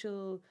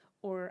social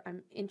or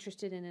I'm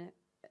interested in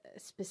a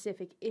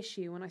specific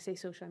issue, when I say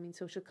social, I mean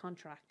social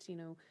contract, you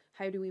know,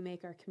 how do we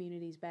make our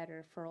communities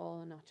better for all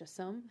and not just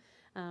some?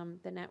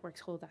 The networks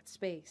hold that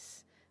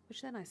space,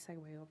 which then I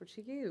segue over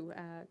to you,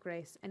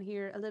 Grace, and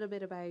hear a little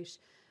bit about,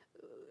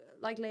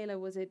 like Layla,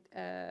 was it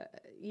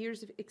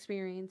years of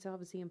experience,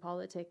 obviously, in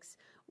politics?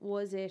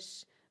 Was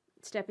it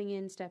stepping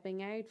in,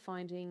 stepping out,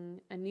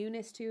 finding a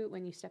newness to it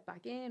when you step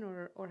back in,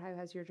 or how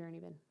has your journey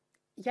been?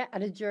 Yeah,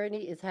 and a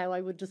journey is how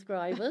I would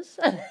describe it.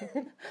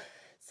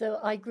 So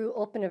I grew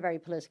up in a very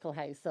political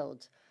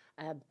household.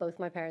 Both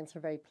my parents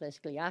were very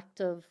politically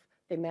active.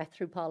 They met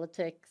through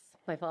politics.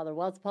 My father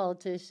was a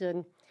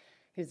politician.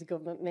 He was a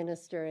government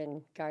minister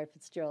in Garret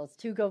Fitzgerald's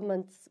two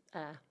governments.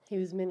 He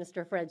was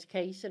Minister for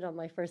Education on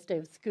my first day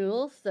of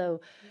school.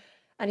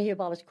 And he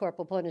abolished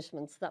corporal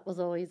punishments. That was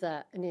always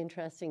an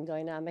interesting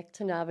dynamic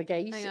to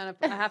navigate. Hang on,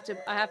 I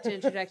have to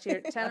interject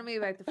here. Tell me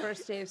about the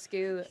first day of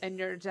school, and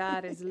your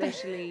dad is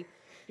literally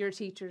your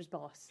teacher's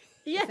boss,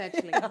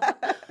 essentially.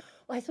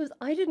 Well, I suppose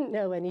I didn't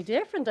know any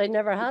different. I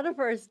never had a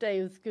first day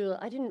of school.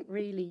 I didn't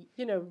really,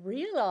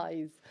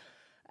 realise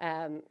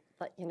that,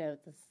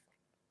 this.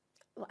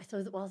 Well, I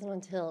suppose it wasn't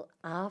until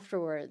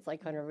afterwards I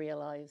kind of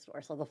realised,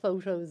 or saw the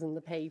photos in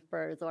the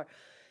papers, or,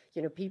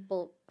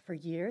 people for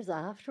years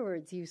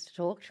afterwards used to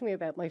talk to me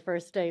about my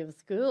first day of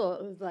school.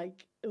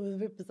 It was a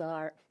bit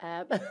bizarre.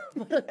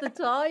 But at the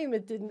time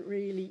it didn't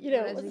really,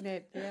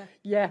 resonate.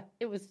 Yeah,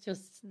 it was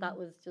just, that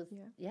was just,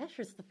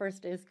 it's the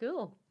first day of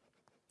school.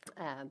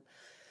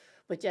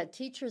 But yeah,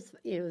 teachers,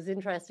 it was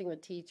interesting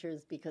with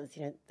teachers because,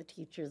 the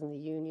teachers and the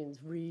unions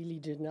really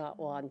did not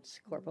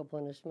want corporal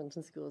punishment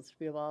in schools to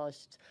be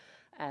abolished.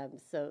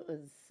 So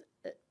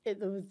it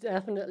was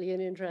definitely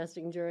an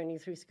interesting journey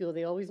through school.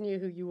 They always knew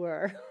who you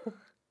were.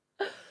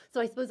 So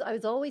I suppose I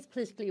was always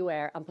politically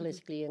aware and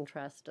politically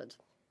interested.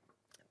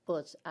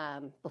 But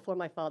before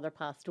my father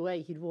passed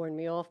away, he'd warned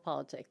me off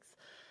politics.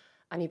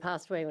 And he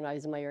passed away when I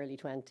was in my early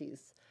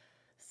 20s.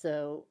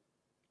 So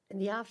in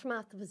the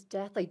aftermath of his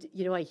death, I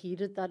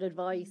heeded that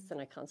advice,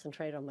 and I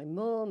concentrated on my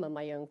mum and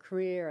my own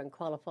career and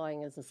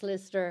qualifying as a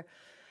solicitor.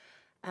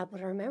 But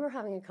I remember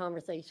having a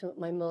conversation with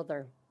my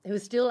mother, who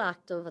was still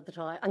active at the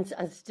time,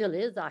 and still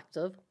is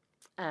active,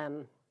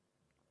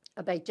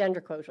 about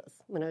gender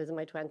quotas when I was in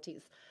my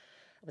 20s.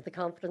 With the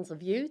confidence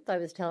of youth, I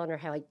was telling her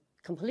how I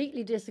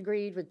completely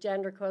disagreed with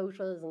gender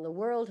quotas and the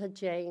world had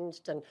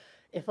changed, and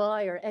if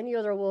I or any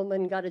other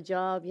woman got a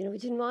job, we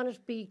didn't want it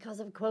to be because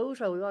of a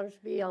quota, we wanted it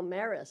to be on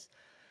merit.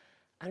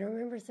 And I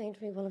remember saying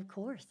to me, well, of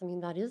course,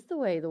 that is the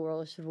way the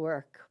world should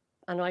work.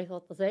 And I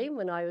thought the same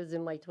when I was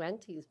in my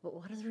 20s, but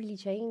what has really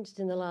changed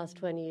in the last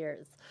 20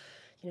 years?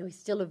 We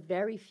still have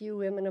very few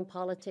women in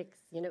politics,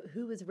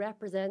 who is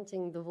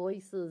representing the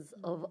voices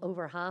of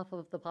over half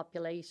of the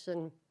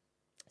population,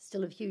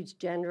 still have huge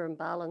gender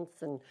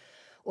imbalance in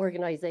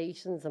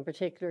organisations and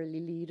particularly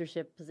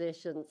leadership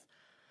positions.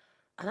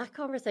 And that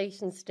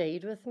conversation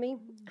stayed with me,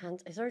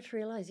 and I started to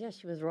realise,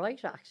 she was right,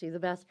 actually. The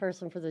best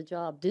person for the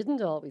job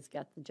didn't always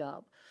get the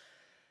job.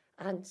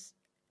 And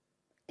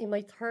in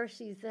my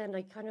 30s then,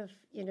 I kind of,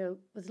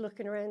 was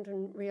looking around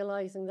and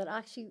realising that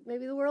actually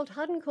maybe the world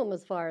hadn't come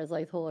as far as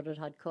I thought it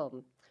had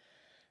come.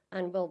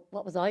 And, well,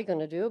 what was I going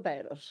to do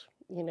about it?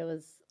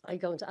 Was I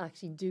going to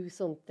actually do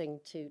something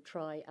to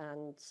try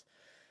and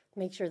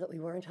make sure that we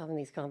weren't having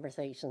these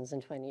conversations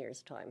in 20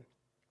 years' time?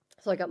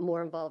 So I got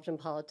more involved in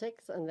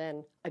politics, and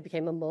then I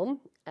became a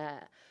mum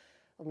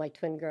of my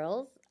twin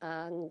girls,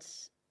 and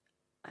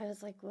I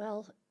was like,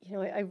 well,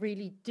 I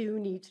really do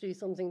need to do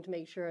something to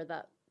make sure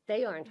that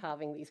they aren't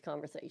having these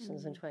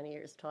conversations in 20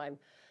 years' time.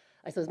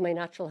 I suppose my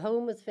natural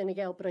home was Fine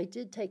Gael, but I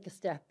did take a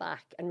step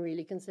back and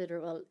really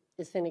consider, well,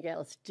 is Fine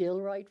Gael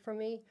still right for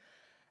me?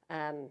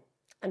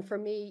 And for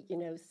me,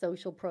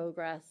 social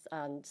progress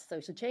and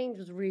social change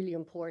was really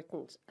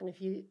important. And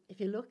if you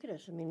look at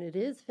it, I mean, it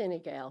is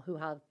Fine Gael who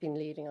have been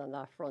leading on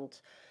that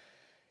front.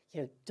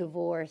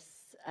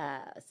 Divorce,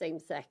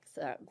 same-sex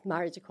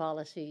marriage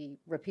equality,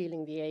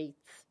 repealing the 8th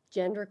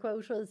gender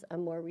quotas,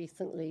 and more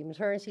recently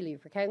maternity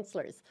leave for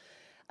councillors.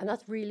 And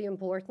that's really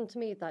important to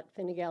me, that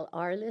Fine Gael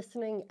are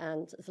listening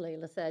and, as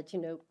Leila said,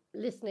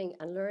 listening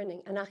and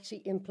learning and actually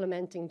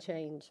implementing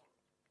change.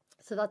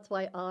 So that's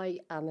why I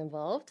am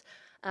involved,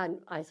 and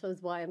I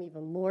suppose why I'm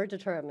even more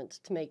determined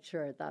to make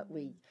sure that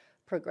we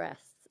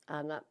progress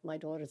and that my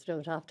daughters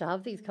don't have to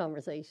have these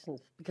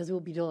conversations, because it will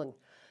be done.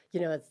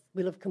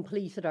 We'll have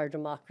completed our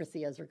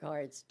democracy as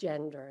regards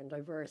gender and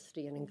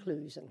diversity and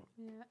inclusion.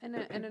 Yeah,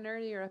 in an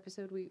earlier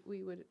episode, we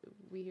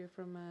hear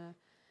from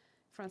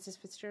Frances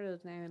Fitzgerald,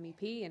 now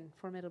MEP and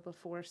formidable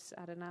force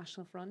at a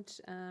national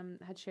front,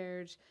 had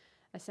shared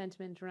a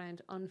sentiment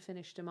around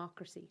unfinished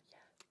democracy.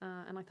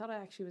 And I thought it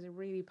actually was a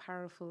really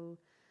powerful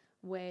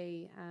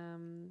way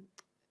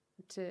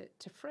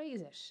to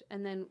phrase it.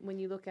 And then when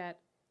you look at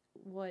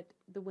what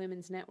the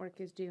Women's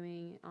Network is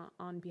doing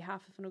on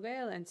behalf of Fine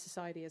Gael and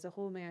society as a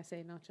whole, may I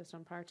say, not just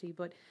on party,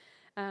 but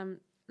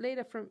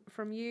Leila,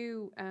 from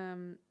you,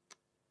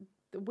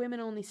 the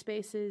women-only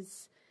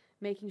spaces,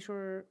 making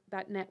sure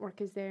that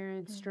network is there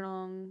and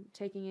strong,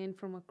 taking in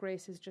from what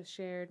Grace has just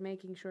shared,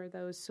 making sure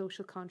those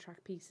social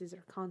contract pieces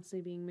are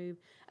constantly being moved,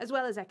 as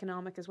well as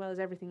economic, as well as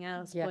everything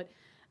else. Yeah. But,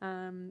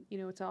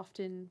 it's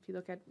often, if you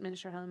look at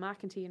Minister Helen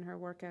McEntee and her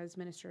work as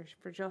Minister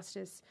for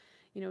Justice,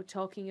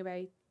 talking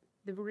about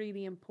the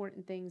really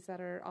important things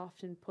that are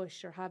often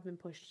pushed or have been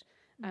pushed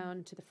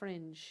onto the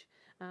fringe,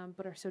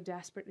 but are so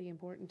desperately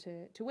important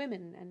to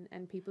women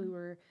and people who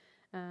are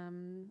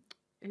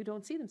who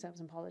don't see themselves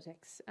in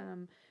politics.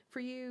 For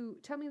you,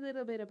 tell me a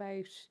little bit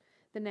about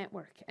the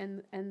network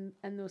and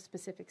those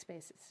specific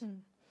spaces.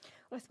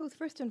 Well, I suppose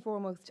first and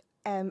foremost,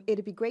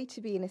 it'd be great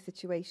to be in a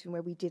situation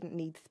where we didn't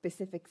need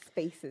specific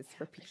spaces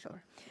for people.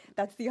 Sure.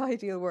 That's the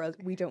ideal world.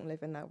 We don't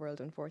live in that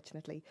world,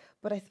 unfortunately.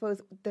 But I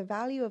suppose the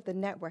value of the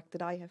network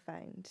that I have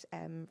found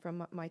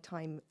from my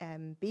time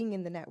being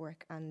in the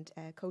network and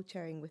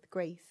co-chairing with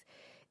Grace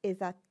is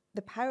that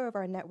the power of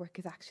our network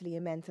is actually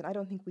immense, and I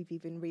don't think we've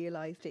even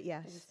realised it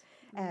yet.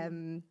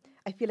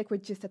 I feel like we're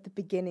just at the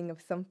beginning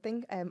of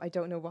something. I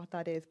don't know what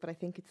that is, but I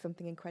think it's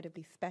something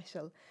incredibly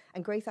special.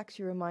 And Grace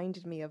actually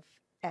reminded me of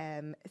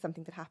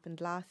something that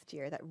happened last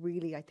year that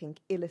really, I think,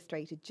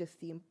 illustrated just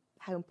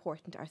how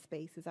important our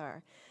spaces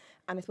are.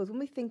 And I suppose when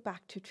we think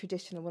back to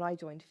traditional, when I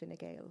joined Fine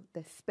Gael,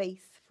 the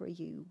space for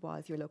you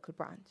was your local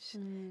branch.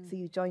 So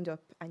you joined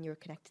up and you were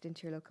connected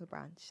into your local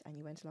branch and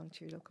you went along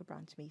to your local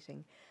branch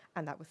meeting,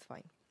 and that was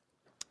fine.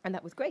 And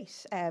that was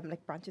great.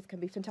 Branches can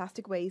be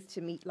fantastic ways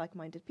to meet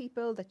like-minded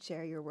people that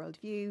share your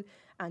worldview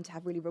and to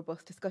have really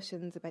robust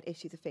discussions about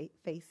issues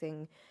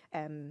facing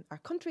our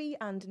country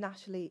and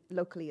nationally,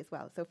 locally as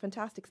well. So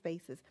fantastic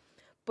spaces.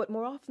 But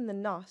more often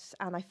than not,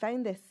 and I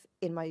found this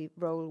in my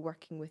role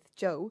working with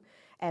Joe,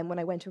 when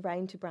I went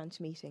around to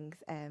branch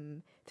meetings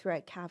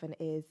throughout Cavan,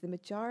 is the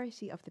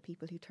majority of the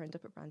people who turned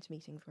up at branch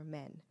meetings were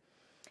men.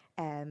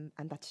 And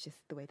that's just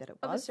the way that it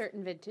was. Of a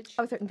certain vintage.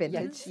 Of a certain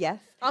vintage, yes.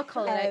 I'll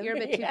call it out. You're a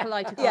bit too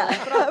polite to call it.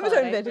 But I'll of a call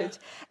certain it vintage.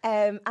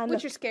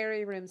 Which are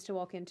scary rooms to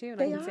walk into,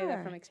 and I can say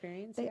that from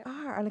experience. They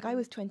are. And I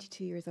was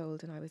 22 years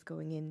old and I was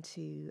going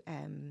into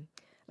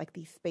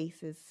these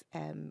spaces,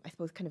 I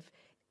suppose kind of,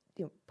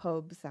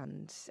 pubs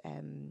and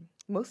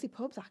mostly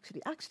pubs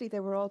actually. Actually,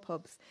 they were all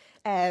pubs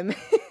in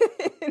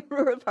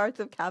rural parts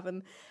of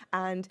Cavan,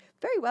 and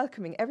very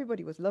welcoming.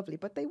 Everybody was lovely,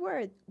 but they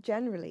were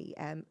generally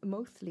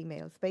mostly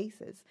male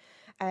spaces.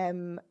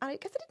 And I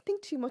guess I didn't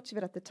think too much of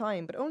it at the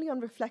time, but only on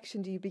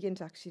reflection do you begin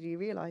to actually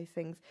realise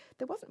things.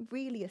 There wasn't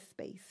really a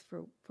space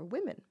for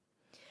women.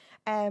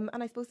 And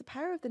I suppose the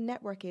power of the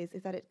network is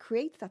that it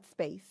creates that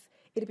space.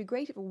 It'd be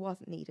great if it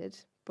wasn't needed,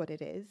 but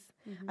it is.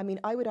 I mean,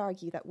 I would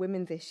argue that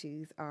women's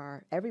issues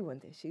are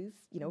everyone's issues.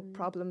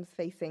 Problems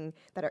facing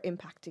that are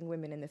impacting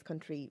women in this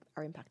country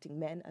are impacting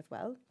men as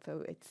well.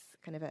 So it's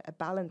kind of a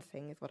balance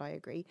thing is what I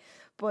agree.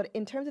 But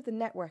in terms of the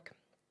network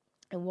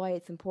and why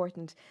it's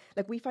important,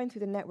 we find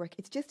through the network,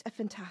 it's just a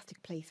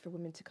fantastic place for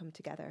women to come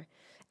together.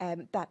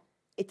 That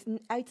it's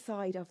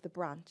outside of the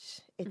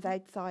branch. It's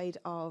outside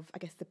of, I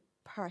guess, the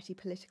party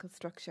political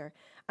structure,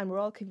 and we're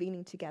all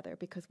convening together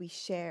because we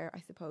share, I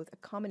suppose, a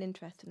common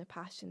interest and a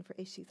passion for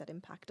issues that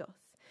impact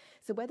us.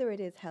 So whether it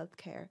is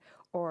healthcare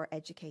or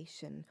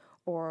education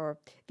or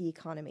the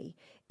economy,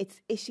 it's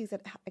issues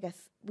that I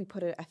guess we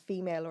put a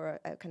female or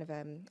a kind of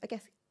I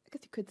guess you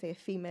could say a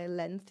female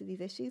lens to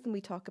these issues, and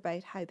we talk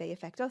about how they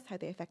affect us, how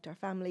they affect our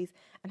families,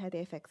 and how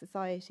they affect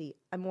society.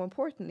 And more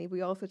importantly,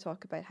 we also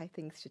talk about how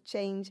things should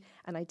change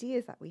and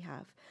ideas that we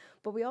have.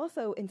 But we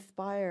also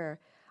inspire,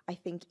 I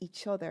think,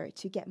 each other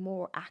to get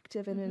more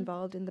active and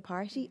involved in the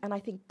party. And I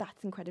think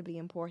that's incredibly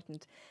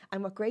important.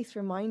 And what Grace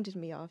reminded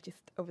me of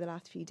just over the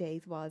last few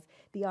days was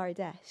the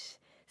Ardèche.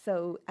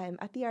 So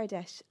at the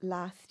Ardèche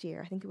last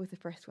year, I think it was the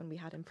first one we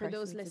had in person. For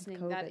those since listening,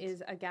 COVID. that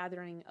is a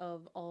gathering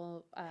of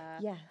all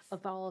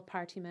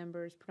party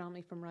members,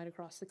 predominantly from right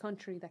across the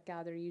country, that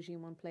gather usually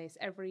in one place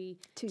every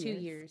 2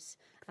 years.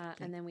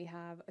 And then we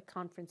have a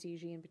conference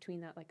usually in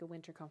between that, like a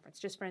winter conference,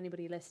 just for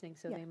anybody listening,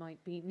 so they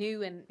might be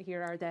new and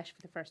hear Ardèche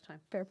for the first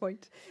time. Fair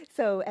point.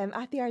 So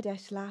at the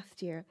Ardèche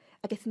last year,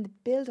 I guess in the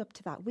build up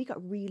to that, we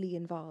got really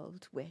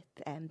involved with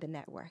the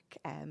network.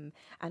 And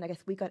I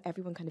guess we got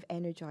everyone kind of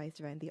energised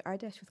around the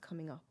Ardèche was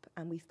coming up,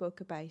 and we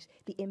spoke about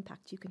the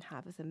impact you can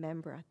have as a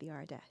member at the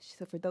Ardèche.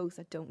 So for those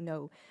that don't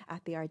know,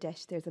 at the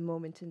Ardèche there's a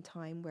moment in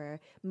time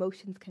where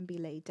motions can be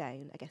laid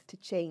down, I guess, to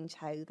change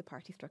how the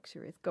party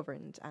structure is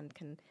governed and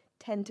can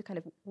tend to kind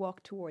of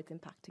walk towards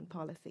impacting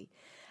policy.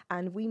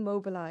 And we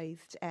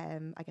mobilised,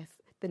 I guess,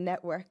 the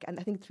network, and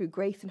I think through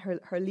Grace and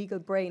her legal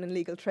brain and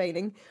legal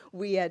training,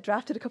 we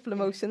drafted a couple of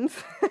motions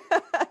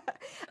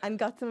and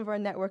got some of our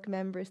network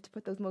members to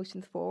put those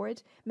motions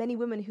forward. Many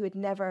women who had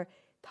never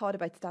thought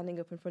about standing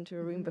up in front of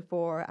a room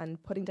before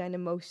and putting down a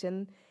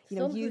motion,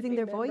 Some using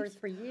their voice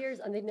for years,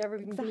 and they'd never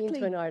even been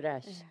to an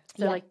Ardèche.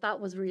 So that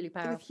was really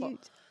powerful. It was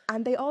huge.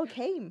 And they all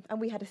came,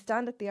 and we had a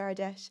stand at the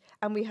Ardèche,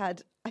 and we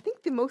had, I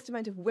think, the most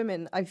amount of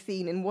women I've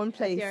seen in one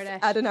place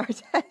at an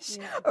Ardèche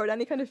or at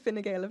any kind of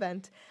Fine Gael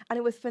event. And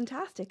it was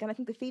fantastic. And I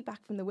think the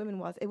feedback from the women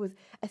was it was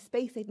a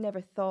space they'd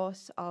never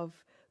thought of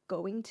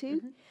going to.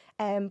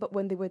 But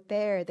when they were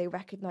there, they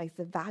recognised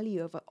the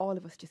value of all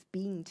of us just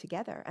being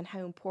together and how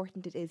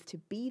important it is to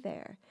be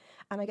there.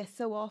 And I guess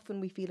so often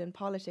we feel in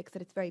politics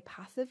that it's very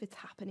passive, it's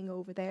happening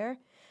over there,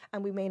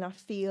 and we may not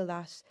feel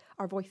that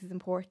our voice is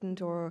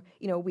important or,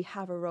 we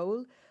have a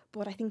role.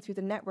 But I think through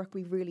the network,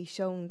 we've really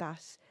shown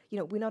that,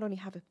 we not only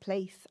have a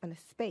place and a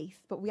space,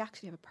 but we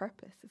actually have a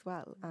purpose as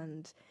well.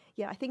 And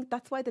I think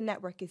that's why the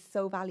network is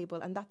so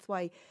valuable, and that's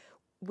why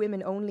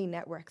women-only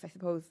networks, I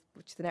suppose,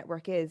 which the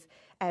network is,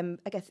 I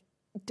guess,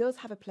 does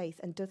have a place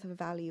and does have a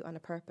value and a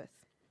purpose.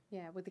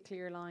 Yeah, with the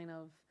clear line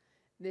of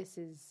this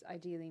is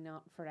ideally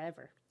not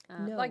forever.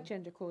 No. Like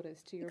gender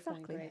quotas, to your point,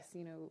 Exactly. Grace.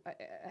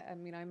 I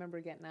mean, I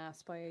remember getting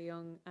asked by a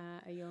young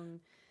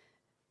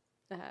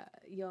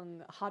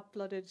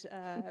hot-blooded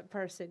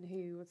person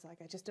who was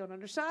like, I just don't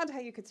understand how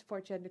you could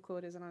support gender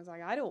quotas. And I was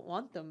like, I don't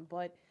want them,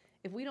 but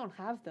if we don't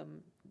have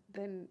them,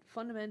 then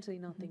fundamentally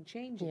nothing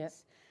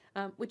changes.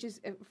 Which is,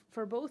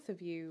 for both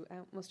of you,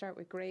 we'll start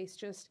with Grace,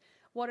 just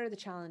what are the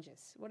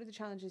challenges? What are the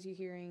challenges you're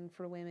hearing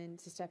for women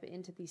to step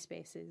into these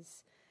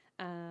spaces?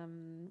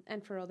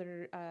 And for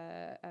other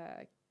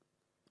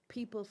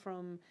people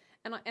from,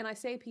 and I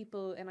say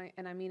people,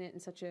 and I mean it in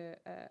such a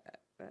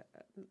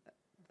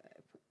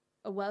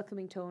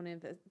welcoming tone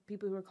of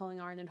people who are calling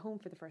Ireland home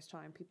for the first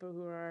time, people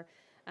who are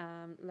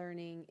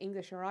learning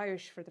English or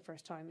Irish for the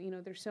first time.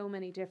 There's so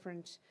many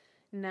different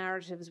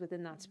narratives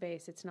within that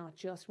space. It's not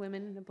just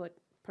women, but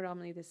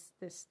predominantly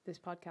this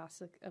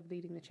podcast of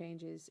Leading the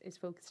Change is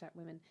focused at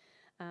women.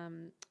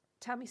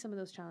 Tell me some of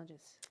those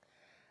challenges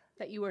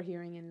that you are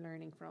hearing and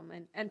learning from,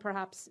 and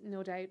perhaps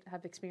no doubt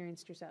have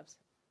experienced yourselves.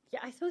 Yeah,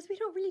 I suppose we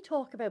don't really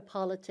talk about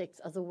politics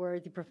as a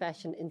worthy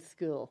profession in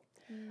school.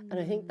 And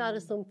I think that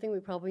is something we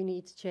probably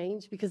need to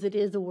change, because it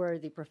is a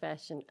worthy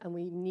profession, and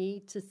we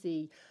need to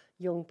see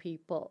young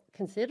people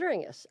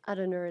considering it at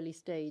an early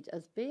stage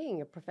as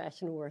being a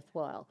profession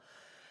worthwhile.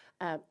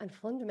 And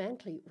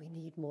fundamentally, we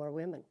need more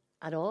women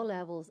at all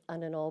levels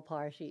and in all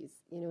parties.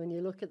 When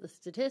you look at the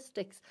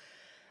statistics,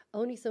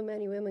 only so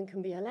many women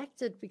can be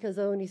elected because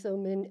only so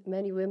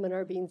many women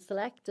are being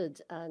selected.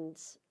 And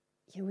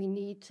we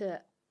need to,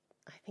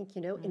 I think,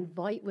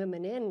 invite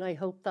women in. I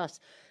hope that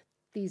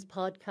these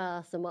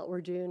podcasts and what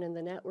we're doing in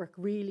the network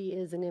really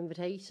is an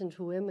invitation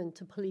to women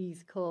to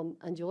please come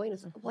and join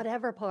us,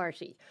 whatever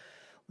party.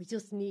 We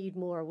just need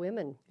more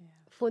women,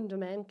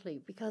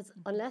 fundamentally, because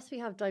unless we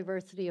have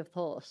diversity of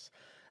thought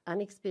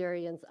and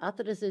experience at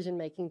the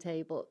decision-making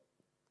table,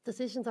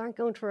 decisions aren't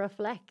going to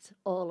reflect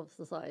all of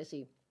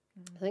society.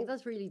 I think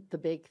that's really the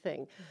big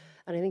thing.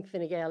 And I think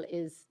Fine Gael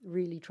is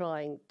really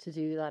trying to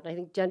do that. And I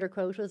think gender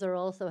quotas are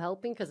also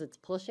helping, because it's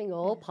pushing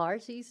all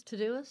parties to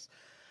do it.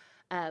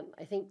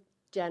 I think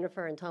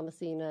Jennifer and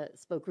Thomasina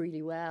spoke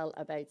really well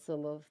about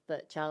some of the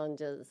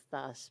challenges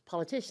that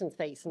politicians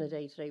face on a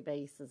day-to-day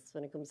basis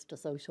when it comes to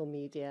social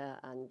media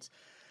and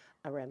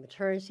around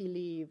maternity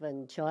leave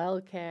and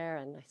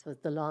childcare, and I suppose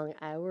the long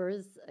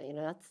hours.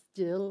 That's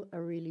still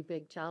a really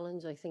big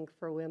challenge, I think,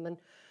 for women.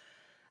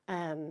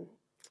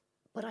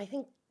 But I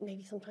think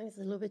maybe sometimes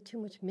there's a little bit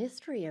too much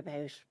mystery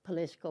about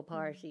political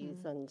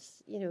parties, and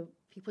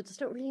people just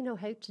don't really know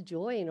how to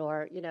join,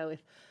 or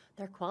if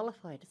they're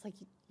qualified. It's like,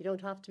 you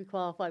don't have to be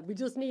qualified. We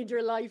just need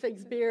your life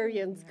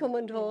experience. Come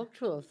and talk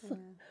to us.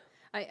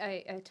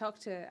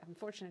 I'm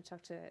fortunate to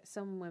talk to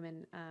some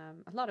women,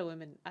 a lot of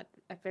women at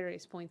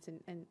various points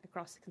in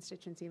across the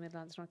constituency,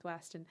 Midlands,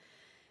 Northwest, and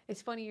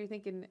It's funny, you're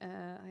thinking,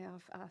 I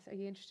have asked, are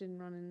you interested in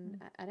running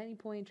at any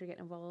point or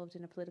getting involved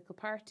in a political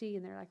party?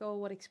 And they're like, oh,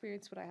 what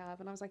experience would I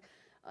have? And I was like,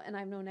 and I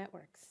have no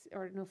networks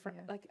or no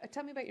friends. Like,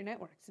 tell me about your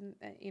networks. And,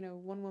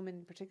 one woman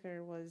in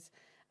particular was,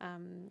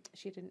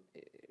 she didn't,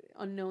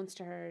 unknowns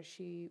to her,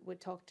 she would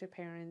talk to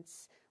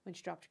parents when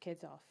she dropped her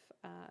kids off.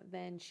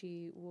 Then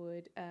she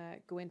would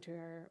go into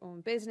her own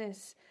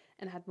business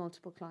and had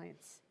multiple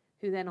clients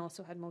who then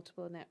also had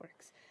multiple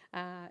networks.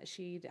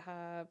 She'd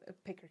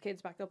pick her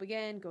kids back up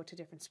again, go to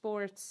different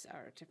sports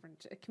or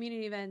different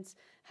community events,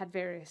 had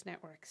various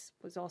networks,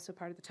 was also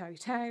part of the Tally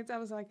Towns. I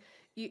was like,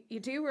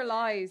 you do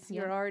realise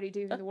you're already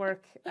doing the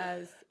work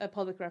as a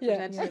public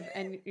representative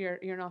and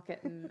you're not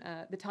getting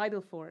the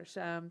title for it.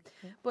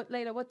 But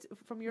Leila, what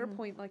from your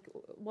point, like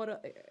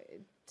what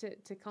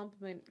to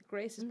complement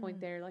Grace's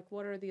point there, like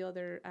what are the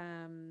other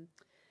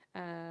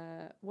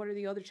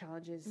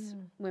challenges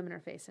women are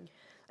facing?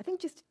 I think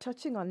just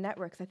touching on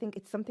networks, I think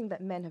it's something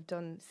that men have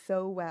done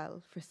so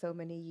well for so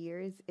many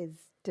years is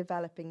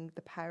developing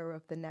the power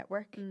of the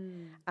network.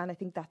 And I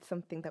think that's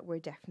something that we're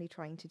definitely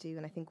trying to do.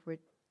 And I think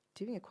we're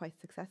doing it quite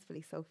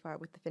successfully so far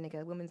with the Fine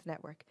Gael Women's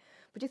Network.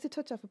 But just to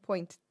touch off a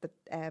point that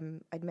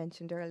I'd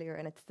mentioned earlier,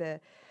 and it's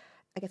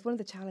I guess one of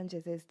the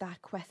challenges is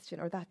that question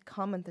or that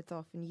comment that's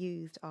often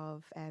used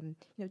of,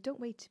 don't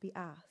wait to be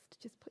asked,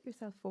 just put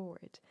yourself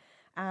forward.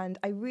 And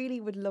I really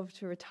would love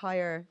to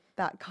retire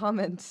that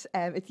comment.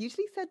 It's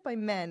usually said by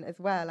men as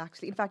well,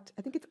 actually. In fact,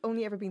 I think it's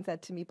only ever been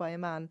said to me by a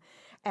man.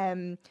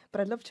 But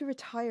I'd love to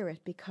retire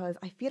it because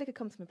I feel like it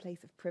comes from a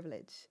place of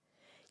privilege.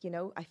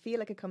 I feel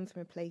like it comes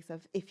from a place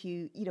of if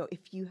you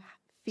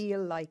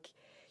feel like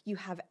you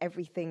have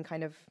everything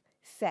kind of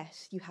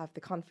set, you have the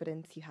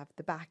confidence, you have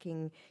the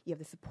backing, you have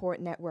the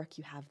support network,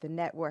 you have the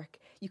network,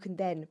 you can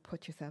then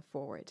put yourself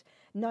forward.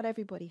 Not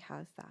everybody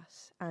has that,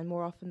 and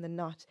more often than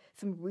not,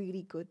 some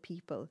really good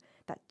people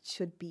that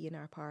should be in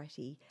our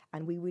party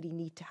and we really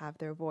need to have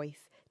their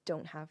voice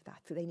don't have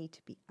that, so they need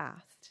to be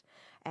asked.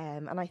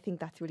 And I think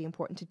that's really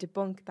important to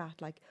debunk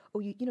that, like, oh,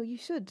 you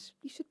should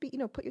be,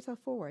 put yourself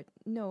forward.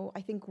 No,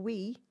 I think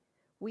we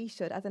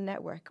should, as a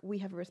network, we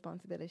have a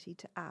responsibility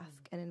to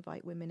ask and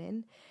invite women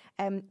in,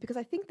 because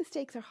I think the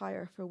stakes are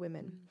higher for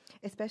women,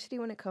 especially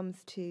when it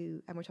comes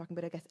to, and we're talking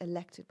about, I guess,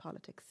 elected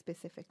politics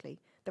specifically.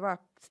 There are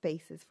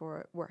spaces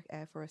for work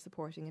for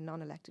supporting and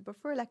non-elected, but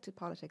for elected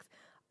politics,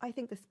 I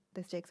think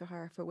the stakes are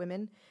higher for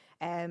women.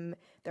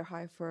 They're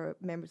higher for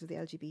members of the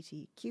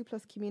LGBTQ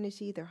plus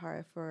community. They're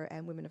higher for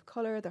women of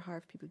colour. They're higher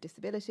for people with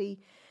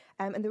disability.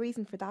 And the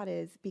reason for that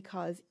is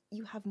because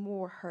you have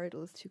more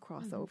hurdles to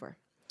cross over.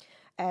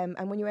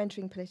 And when you're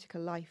entering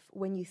political life,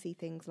 when you see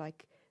things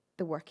like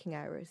the working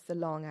hours, the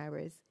long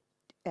hours,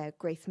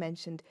 Grace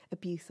mentioned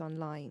abuse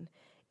online,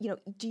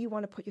 do you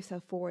want to put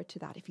yourself forward to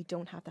that if you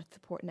don't have that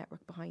support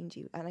network behind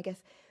you? And I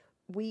guess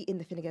we in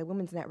the Fine Gael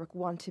Women's Network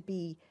want to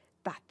be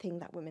that thing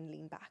that women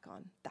lean back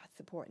on, that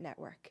support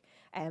network.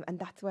 And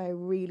that's why I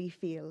really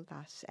feel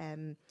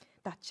that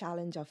that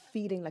challenge of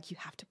feeling like you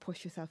have to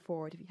push yourself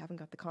forward if you haven't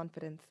got the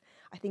confidence,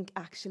 I think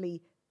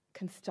actually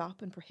can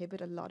stop and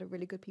prohibit a lot of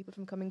really good people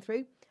from coming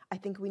through. I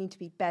think we need to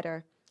be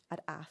better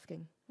at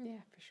asking. Yeah,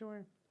 for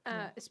sure.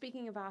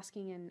 Speaking of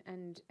asking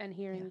and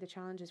hearing the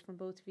challenges from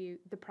both of you,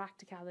 the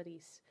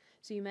practicalities.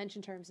 So you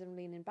mentioned terms of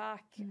leaning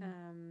back.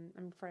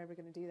 I'm forever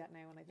going to do that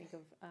now when I think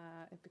of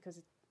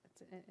because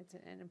it's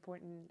an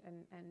important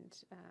and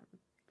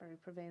very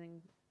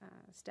prevailing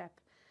step.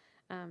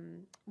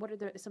 What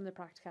are some of the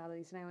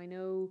practicalities? Now I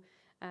know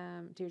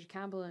Deirdre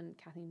Campbell and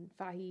Kathleen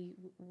Fahey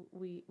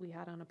we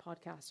had on a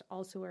podcast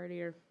also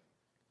earlier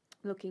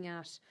looking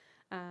at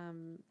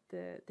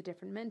the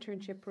different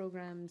mentorship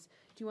programs.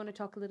 Do you want to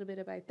talk a little bit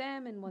about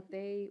them and what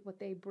they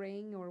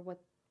bring, or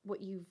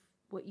what you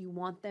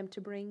want them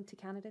to bring to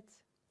candidates?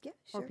 Yeah,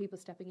 sure. Or people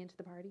stepping into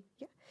the party?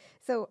 Yeah.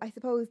 So I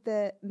suppose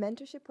the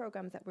mentorship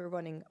programs that we're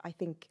running, I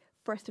think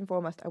first and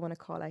foremost, I want to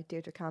call out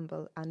Deirdre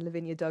Campbell and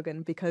Lavinia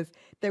Duggan, because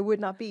there would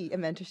not be a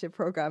mentorship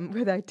programme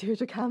without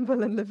Deirdre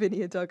Campbell and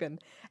Lavinia Duggan.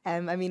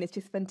 I mean, it's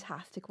just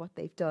fantastic what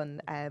they've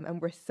done, and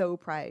we're so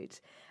proud.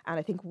 And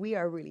I think we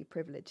are really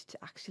privileged to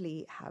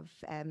actually have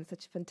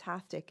such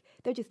fantastic,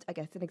 they're just, I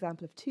guess, an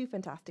example of two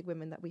fantastic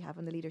women that we have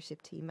on the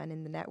leadership team and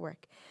in the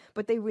network.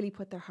 But they really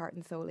put their heart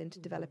and soul into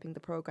developing the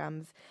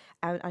programmes.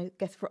 And I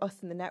guess for us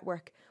in the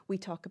network, we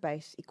talk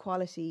about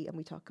equality and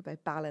we talk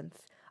about balance.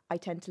 I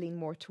tend to lean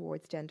more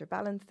towards gender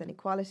balance than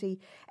equality,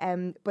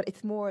 but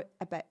it's more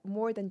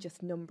than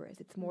just numbers.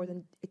 It's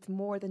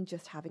more than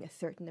just having a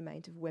certain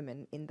amount of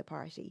women in the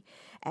party.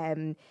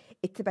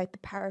 It's about the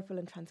powerful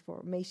and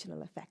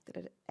transformational effect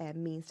that it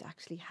means to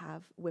actually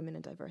have women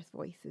and diverse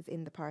voices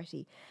in the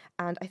party.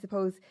 And I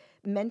suppose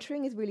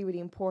mentoring is really, really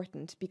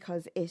important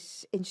because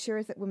it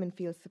ensures that women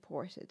feel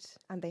supported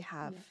and they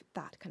have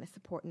that kind of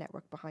support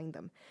network behind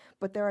them.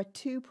 But there are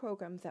two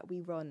programs that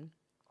we run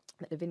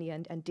that Lavinia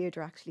and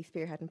Deirdre actually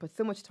spearhead and put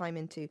so much time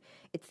into.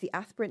 It's the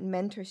Aspirant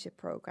Mentorship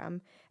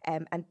Programme,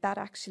 and that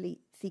actually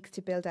seeks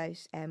to build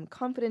out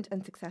confident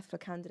and successful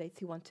candidates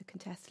who want to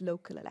contest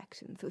local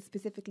elections. So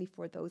specifically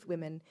for those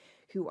women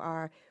who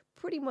are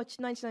pretty much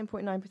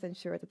 99.9%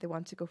 sure that they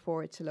want to go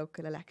forward to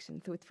local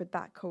elections. So it's for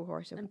that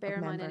cohort of And bear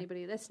in mind, member.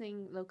 anybody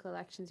listening, local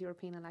elections,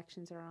 European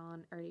elections are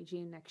on early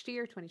June next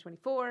year,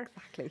 2024.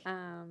 Exactly.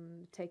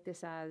 Take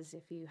this as,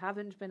 if you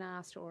haven't been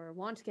asked or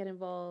want to get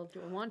involved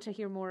or want to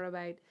hear more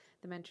about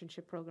the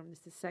mentorship program,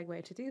 this is a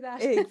segue to do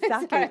that.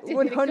 Exactly,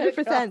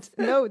 100%.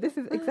 No, this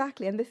is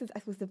exactly, and this is, I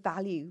suppose, the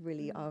value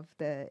really of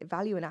the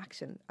value in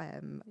action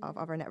of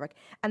our network.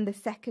 And the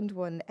second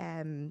one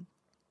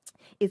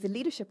is a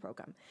leadership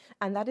program,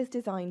 and that is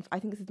designed, I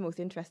think this is the most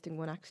interesting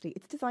one actually.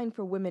 It's designed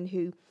for women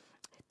who,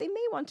 they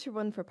may want to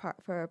run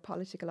for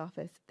political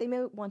office, they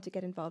may want to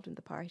get involved in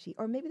the party,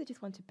 or maybe they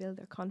just want to build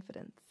their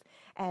confidence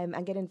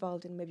and get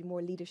involved in maybe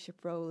more leadership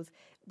roles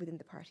within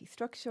the party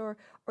structure,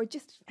 or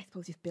just, I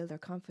suppose, just build their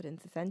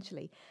confidence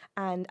essentially.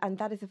 And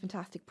that is a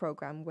fantastic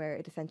programme where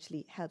it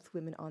essentially helps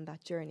women on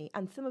that journey.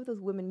 And some of those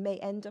women may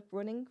end up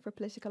running for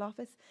political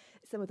office,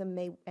 some of them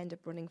may end up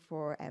running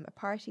for a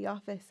party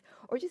office,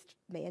 or just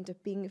may end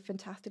up being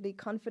fantastically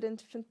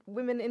confident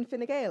women in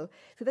Fine Gael.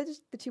 So those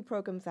are the two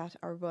programmes that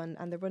are run,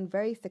 and they're run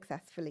very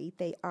successfully.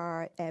 They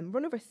are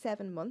run over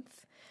 7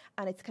 months,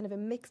 and it's kind of a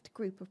mixed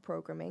group of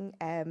programming.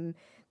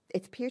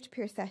 It's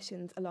peer-to-peer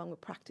sessions along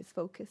with practice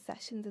focus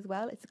sessions as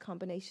well. It's a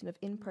combination of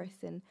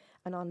in-person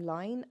and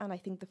online. And I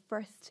think the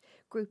first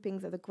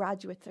groupings of the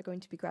graduates are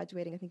going to be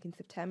graduating, I think, in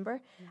September.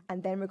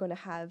 And then we're going to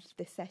have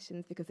the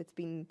sessions, because they've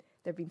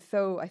been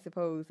so, I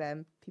suppose,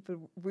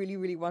 people really,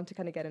 really want to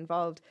kind of get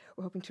involved.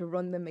 We're hoping to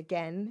run them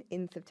again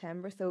in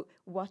September. So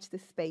watch the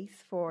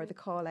space for the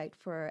call out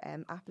for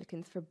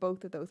applicants for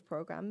both of those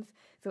programmes.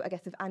 So I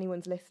guess if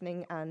anyone's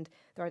listening and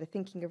they're either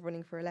thinking of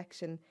running for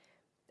election,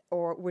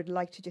 or would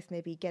like to just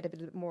maybe get a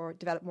bit more,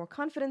 develop more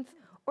confidence,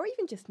 or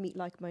even just meet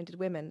like-minded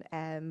women,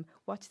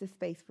 watch the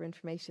space for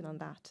information on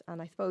that.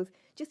 And I suppose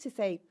just to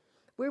say,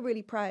 we're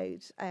really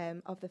proud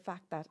of the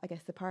fact that, I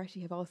guess, the party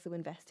have also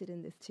invested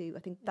in this too. I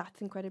think that's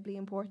incredibly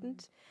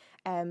important.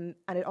 And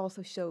it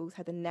also shows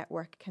how the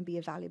network can be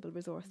a valuable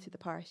resource to the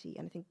party.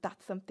 And I think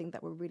that's something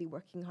that we're really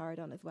working hard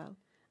on as well.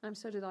 I'm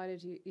so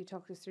delighted you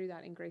talked us through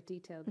that in great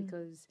detail,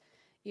 because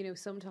you know,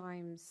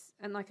 sometimes,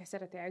 and like I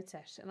said at the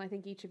outset, and I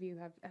think each of you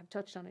have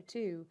touched on it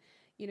too,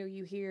 you know,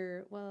 you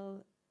hear,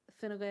 well,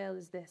 Fine Gael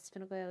is this,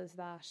 Fine Gael is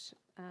that.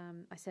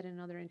 I said in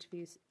other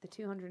interviews, the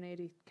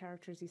 280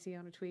 characters you see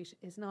on a tweet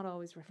is not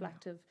always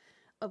reflective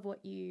of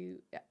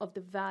of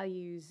the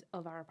values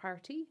of our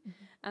party.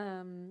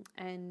 And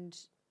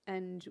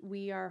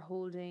we are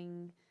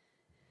holding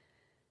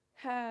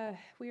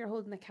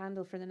a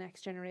candle for the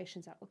next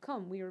generations that will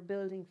come. We are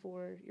building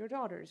for your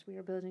daughters. We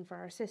are building for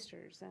our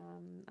sisters,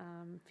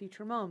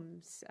 future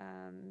mums,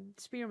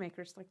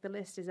 spearmakers. Like, the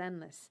list is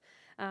endless,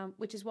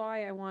 which is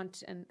why I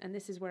want, and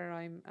this is where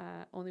I'm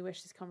only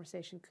wish this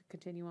conversation could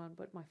continue on.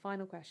 But my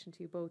final question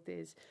to you both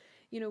is,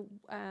 you know,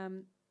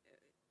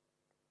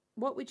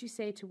 what would you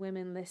say to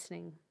women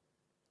listening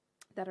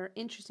that are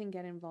interested in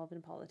getting involved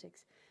in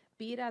politics?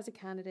 Be it as a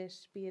candidate,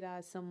 be it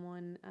as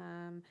someone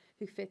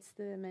who fits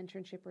the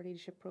mentorship or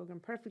leadership program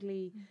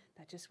perfectly,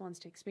 that just wants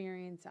to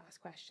experience,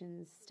 ask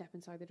questions, step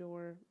inside the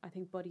door. I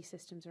think buddy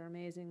systems are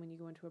amazing when you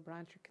go into a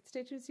branch or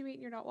constituency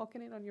meeting. You're not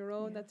walking in on your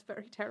own. That's a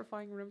very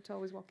terrifying room to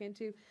always walk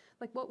into.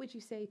 Like, what would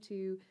you say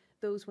to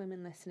those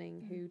women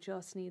listening who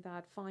just need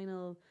that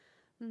final,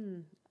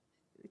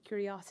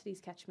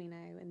 curiosities catch me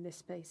now, and this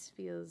space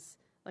feels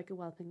like a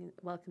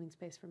welcoming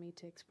space for me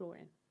to explore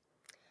in?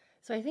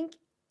 So I think,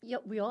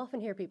 we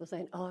often hear people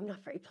saying, "Oh, I'm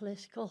not very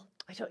political.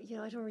 I don't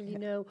really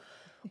know."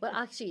 Well,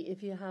 actually,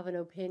 if you have an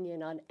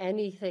opinion on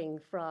anything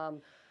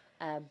from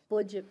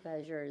budget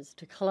measures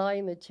to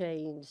climate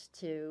change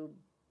to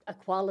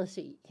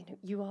equality,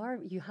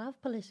 you have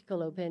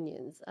political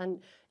opinions,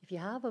 and if you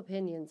have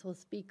opinions, well,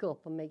 speak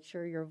up and make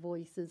sure your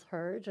voice is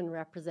heard and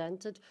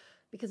represented.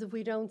 Because if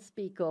we don't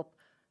speak up,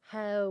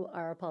 how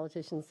are our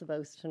politicians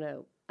supposed to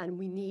know? And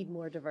we need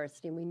more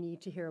diversity, and we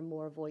need to hear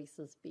more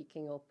voices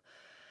speaking up.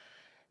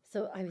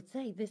 So I would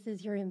say this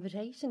is your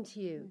invitation to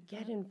you.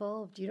 Get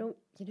involved. You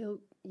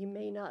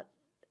may not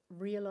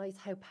realise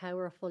how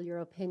powerful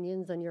your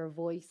opinions and your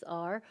voice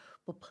are,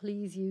 but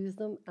please use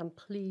them, and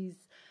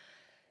please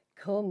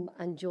come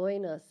and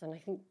join us. And I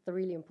think the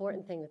really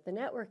important thing with the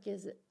network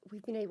is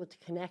we've been able to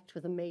connect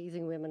with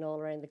amazing women all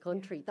around the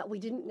country that we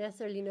didn't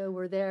necessarily know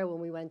were there when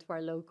we went to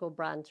our local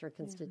branch or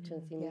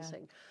constituency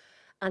meeting.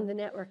 And the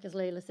network, as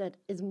Leila said,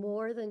 is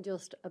more than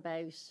just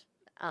about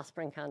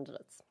aspiring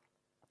candidates.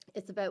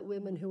 It's about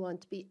women who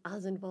want to be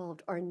as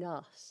involved or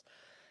not.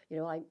 You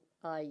know,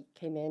 I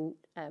came in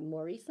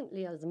more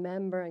recently as a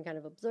member and kind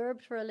of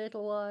observed for a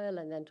little while,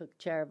 and then took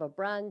chair of a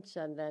branch,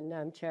 and then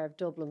now I'm chair of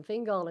Dublin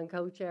Fine Gael and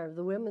co-chair of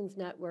the Women's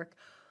Network.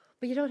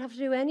 But you don't have to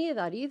do any of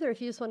that either.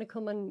 If you just want to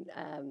come and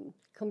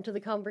come to the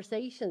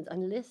conversations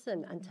and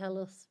listen and tell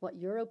us what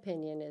your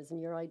opinion is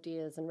and your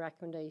ideas and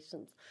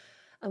recommendations.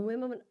 And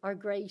women are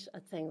great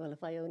at saying, well,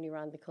 if I only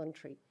ran the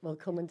country, well,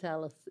 come and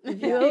tell us.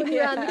 If you only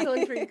ran the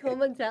country,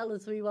 come and tell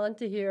us. We want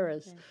to hear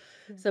it.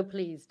 So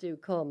please do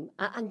come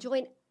and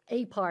join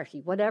a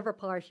party, whatever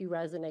party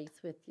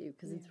resonates with you,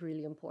 because it's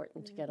really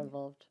important to get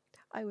involved.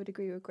 I would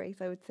agree with Grace.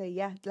 I would say,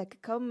 yeah,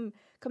 like come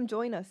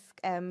join us.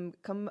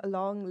 Come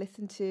along,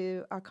 listen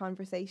to our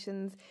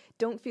conversations.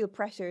 Don't feel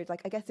pressured.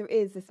 Like, I guess there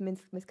is this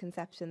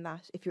misconception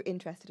that if you're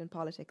interested in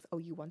politics, oh,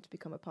 you want to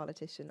become a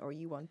politician or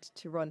you want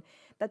to run.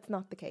 That's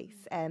not the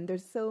case.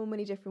 There's so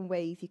many different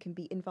ways you can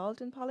be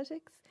involved in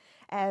politics.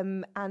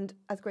 And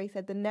as Grace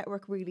said, the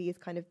network really is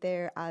kind of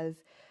there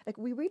as, like,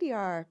 we really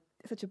are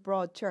such a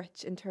broad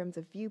church in terms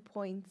of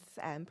viewpoints,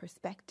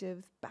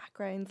 perspectives,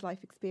 backgrounds,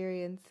 life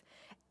experience.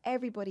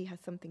 Everybody has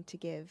something to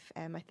give.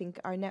 I think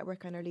our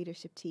network and our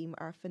leadership team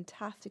are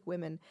fantastic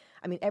women.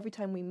 I mean, every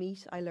time we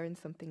meet, I learn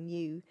something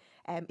new.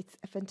 It's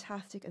a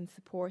fantastic and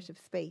supportive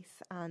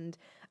space. And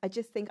I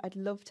just think I'd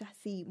love to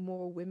see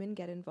more women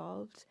get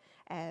involved.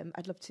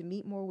 I'd love to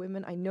meet more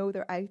women. I know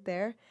they're out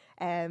there.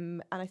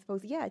 And I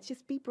suppose, yeah, it's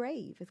just be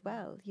brave as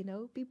well, you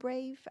know, be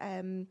brave.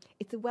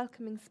 It's a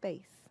welcoming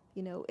space.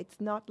 You know, it's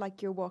not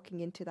like you're walking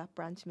into that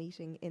branch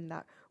meeting in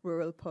that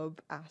rural pub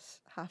at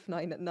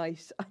 9:30 at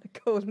night on a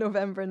cold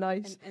November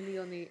night. And the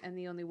only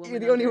woman. You're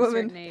the only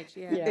woman. A certain age.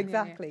 Yeah.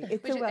 Exactly. Yeah.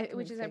 It's a welcoming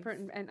which is space.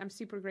 important, and I'm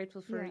super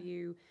grateful for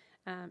you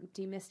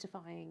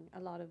demystifying a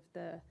lot of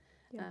the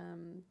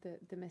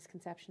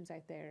misconceptions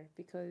out there,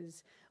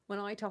 because when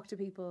I talk to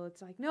people,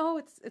 it's like, no,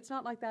 it's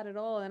not like that at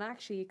all, and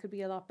actually it could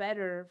be a lot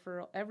better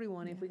for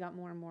everyone if we got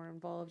more and more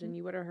involved. And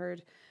you would have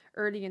heard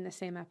early in the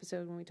same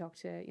episode when we talked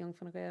to young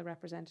Fine Gael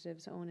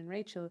representatives Owen and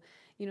Rachel,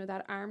 you know,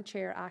 that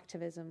armchair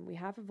activism. We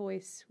have a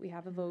voice, we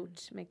have a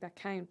vote, make that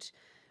count.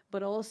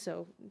 But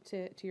also,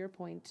 to your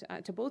point,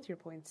 to both your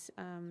points,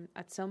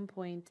 at some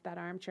point that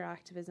armchair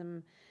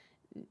activism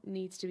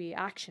needs to be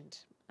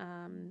actioned.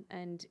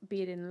 And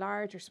be it in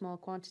large or small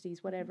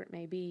quantities, whatever it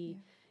may be,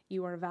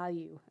 you are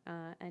value,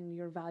 and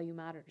your value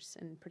matters,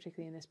 and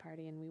particularly in this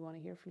party, and we want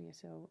to hear from you.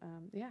 So,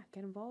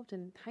 get involved,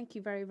 and thank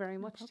you very, very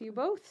much to you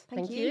both.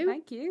 Thank you.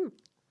 Thank you.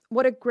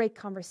 What a great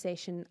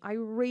conversation. I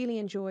really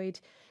enjoyed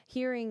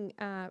hearing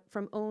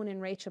from Owen and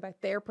Rachel about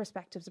their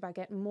perspectives about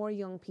getting more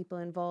young people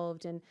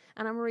involved. And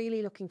I'm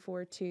really looking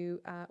forward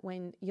to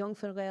when young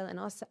Fine Gael and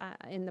us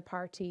in the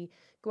party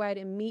go out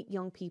and meet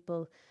young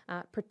people,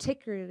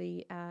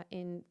 particularly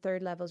in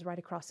third levels right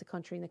across the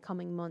country in the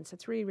coming months.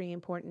 It's really, really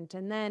important.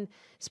 And then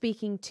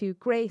speaking to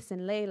Grace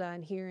and Layla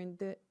and hearing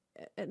the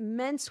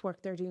immense work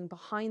they're doing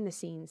behind the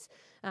scenes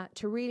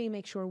to really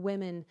make sure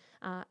women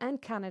and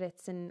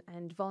candidates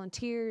and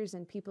volunteers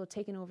and people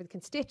taking over the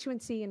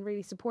constituency and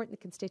really supporting the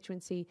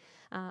constituency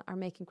are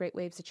making great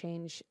waves of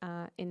change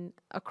in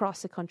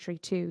across the country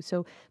too.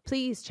 So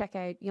please check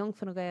out Young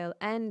Fine Gael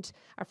and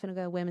our Fine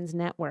Gael Women's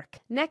Network.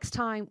 Next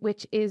time,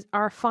 which is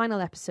our final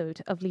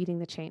episode of Leading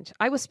the Change,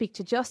 I will speak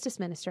to Justice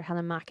Minister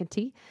Helen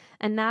McEntee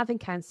and Navan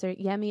Councillor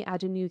Yemi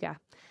Adenuga.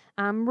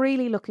 I'm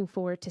really looking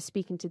forward to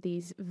speaking to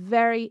these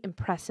very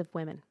impressive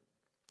women.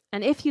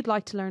 And if you'd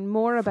like to learn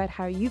more about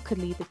how you could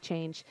lead the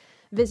change,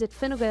 visit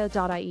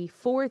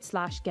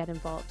finegael.ie/get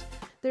involved.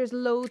 There's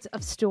loads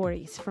of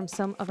stories from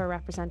some of our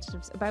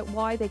representatives about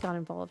why they got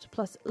involved,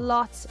 plus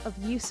lots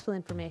of useful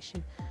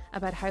information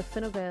about how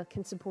Fine Gael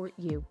can support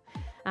you.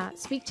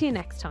 Speak to you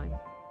next time.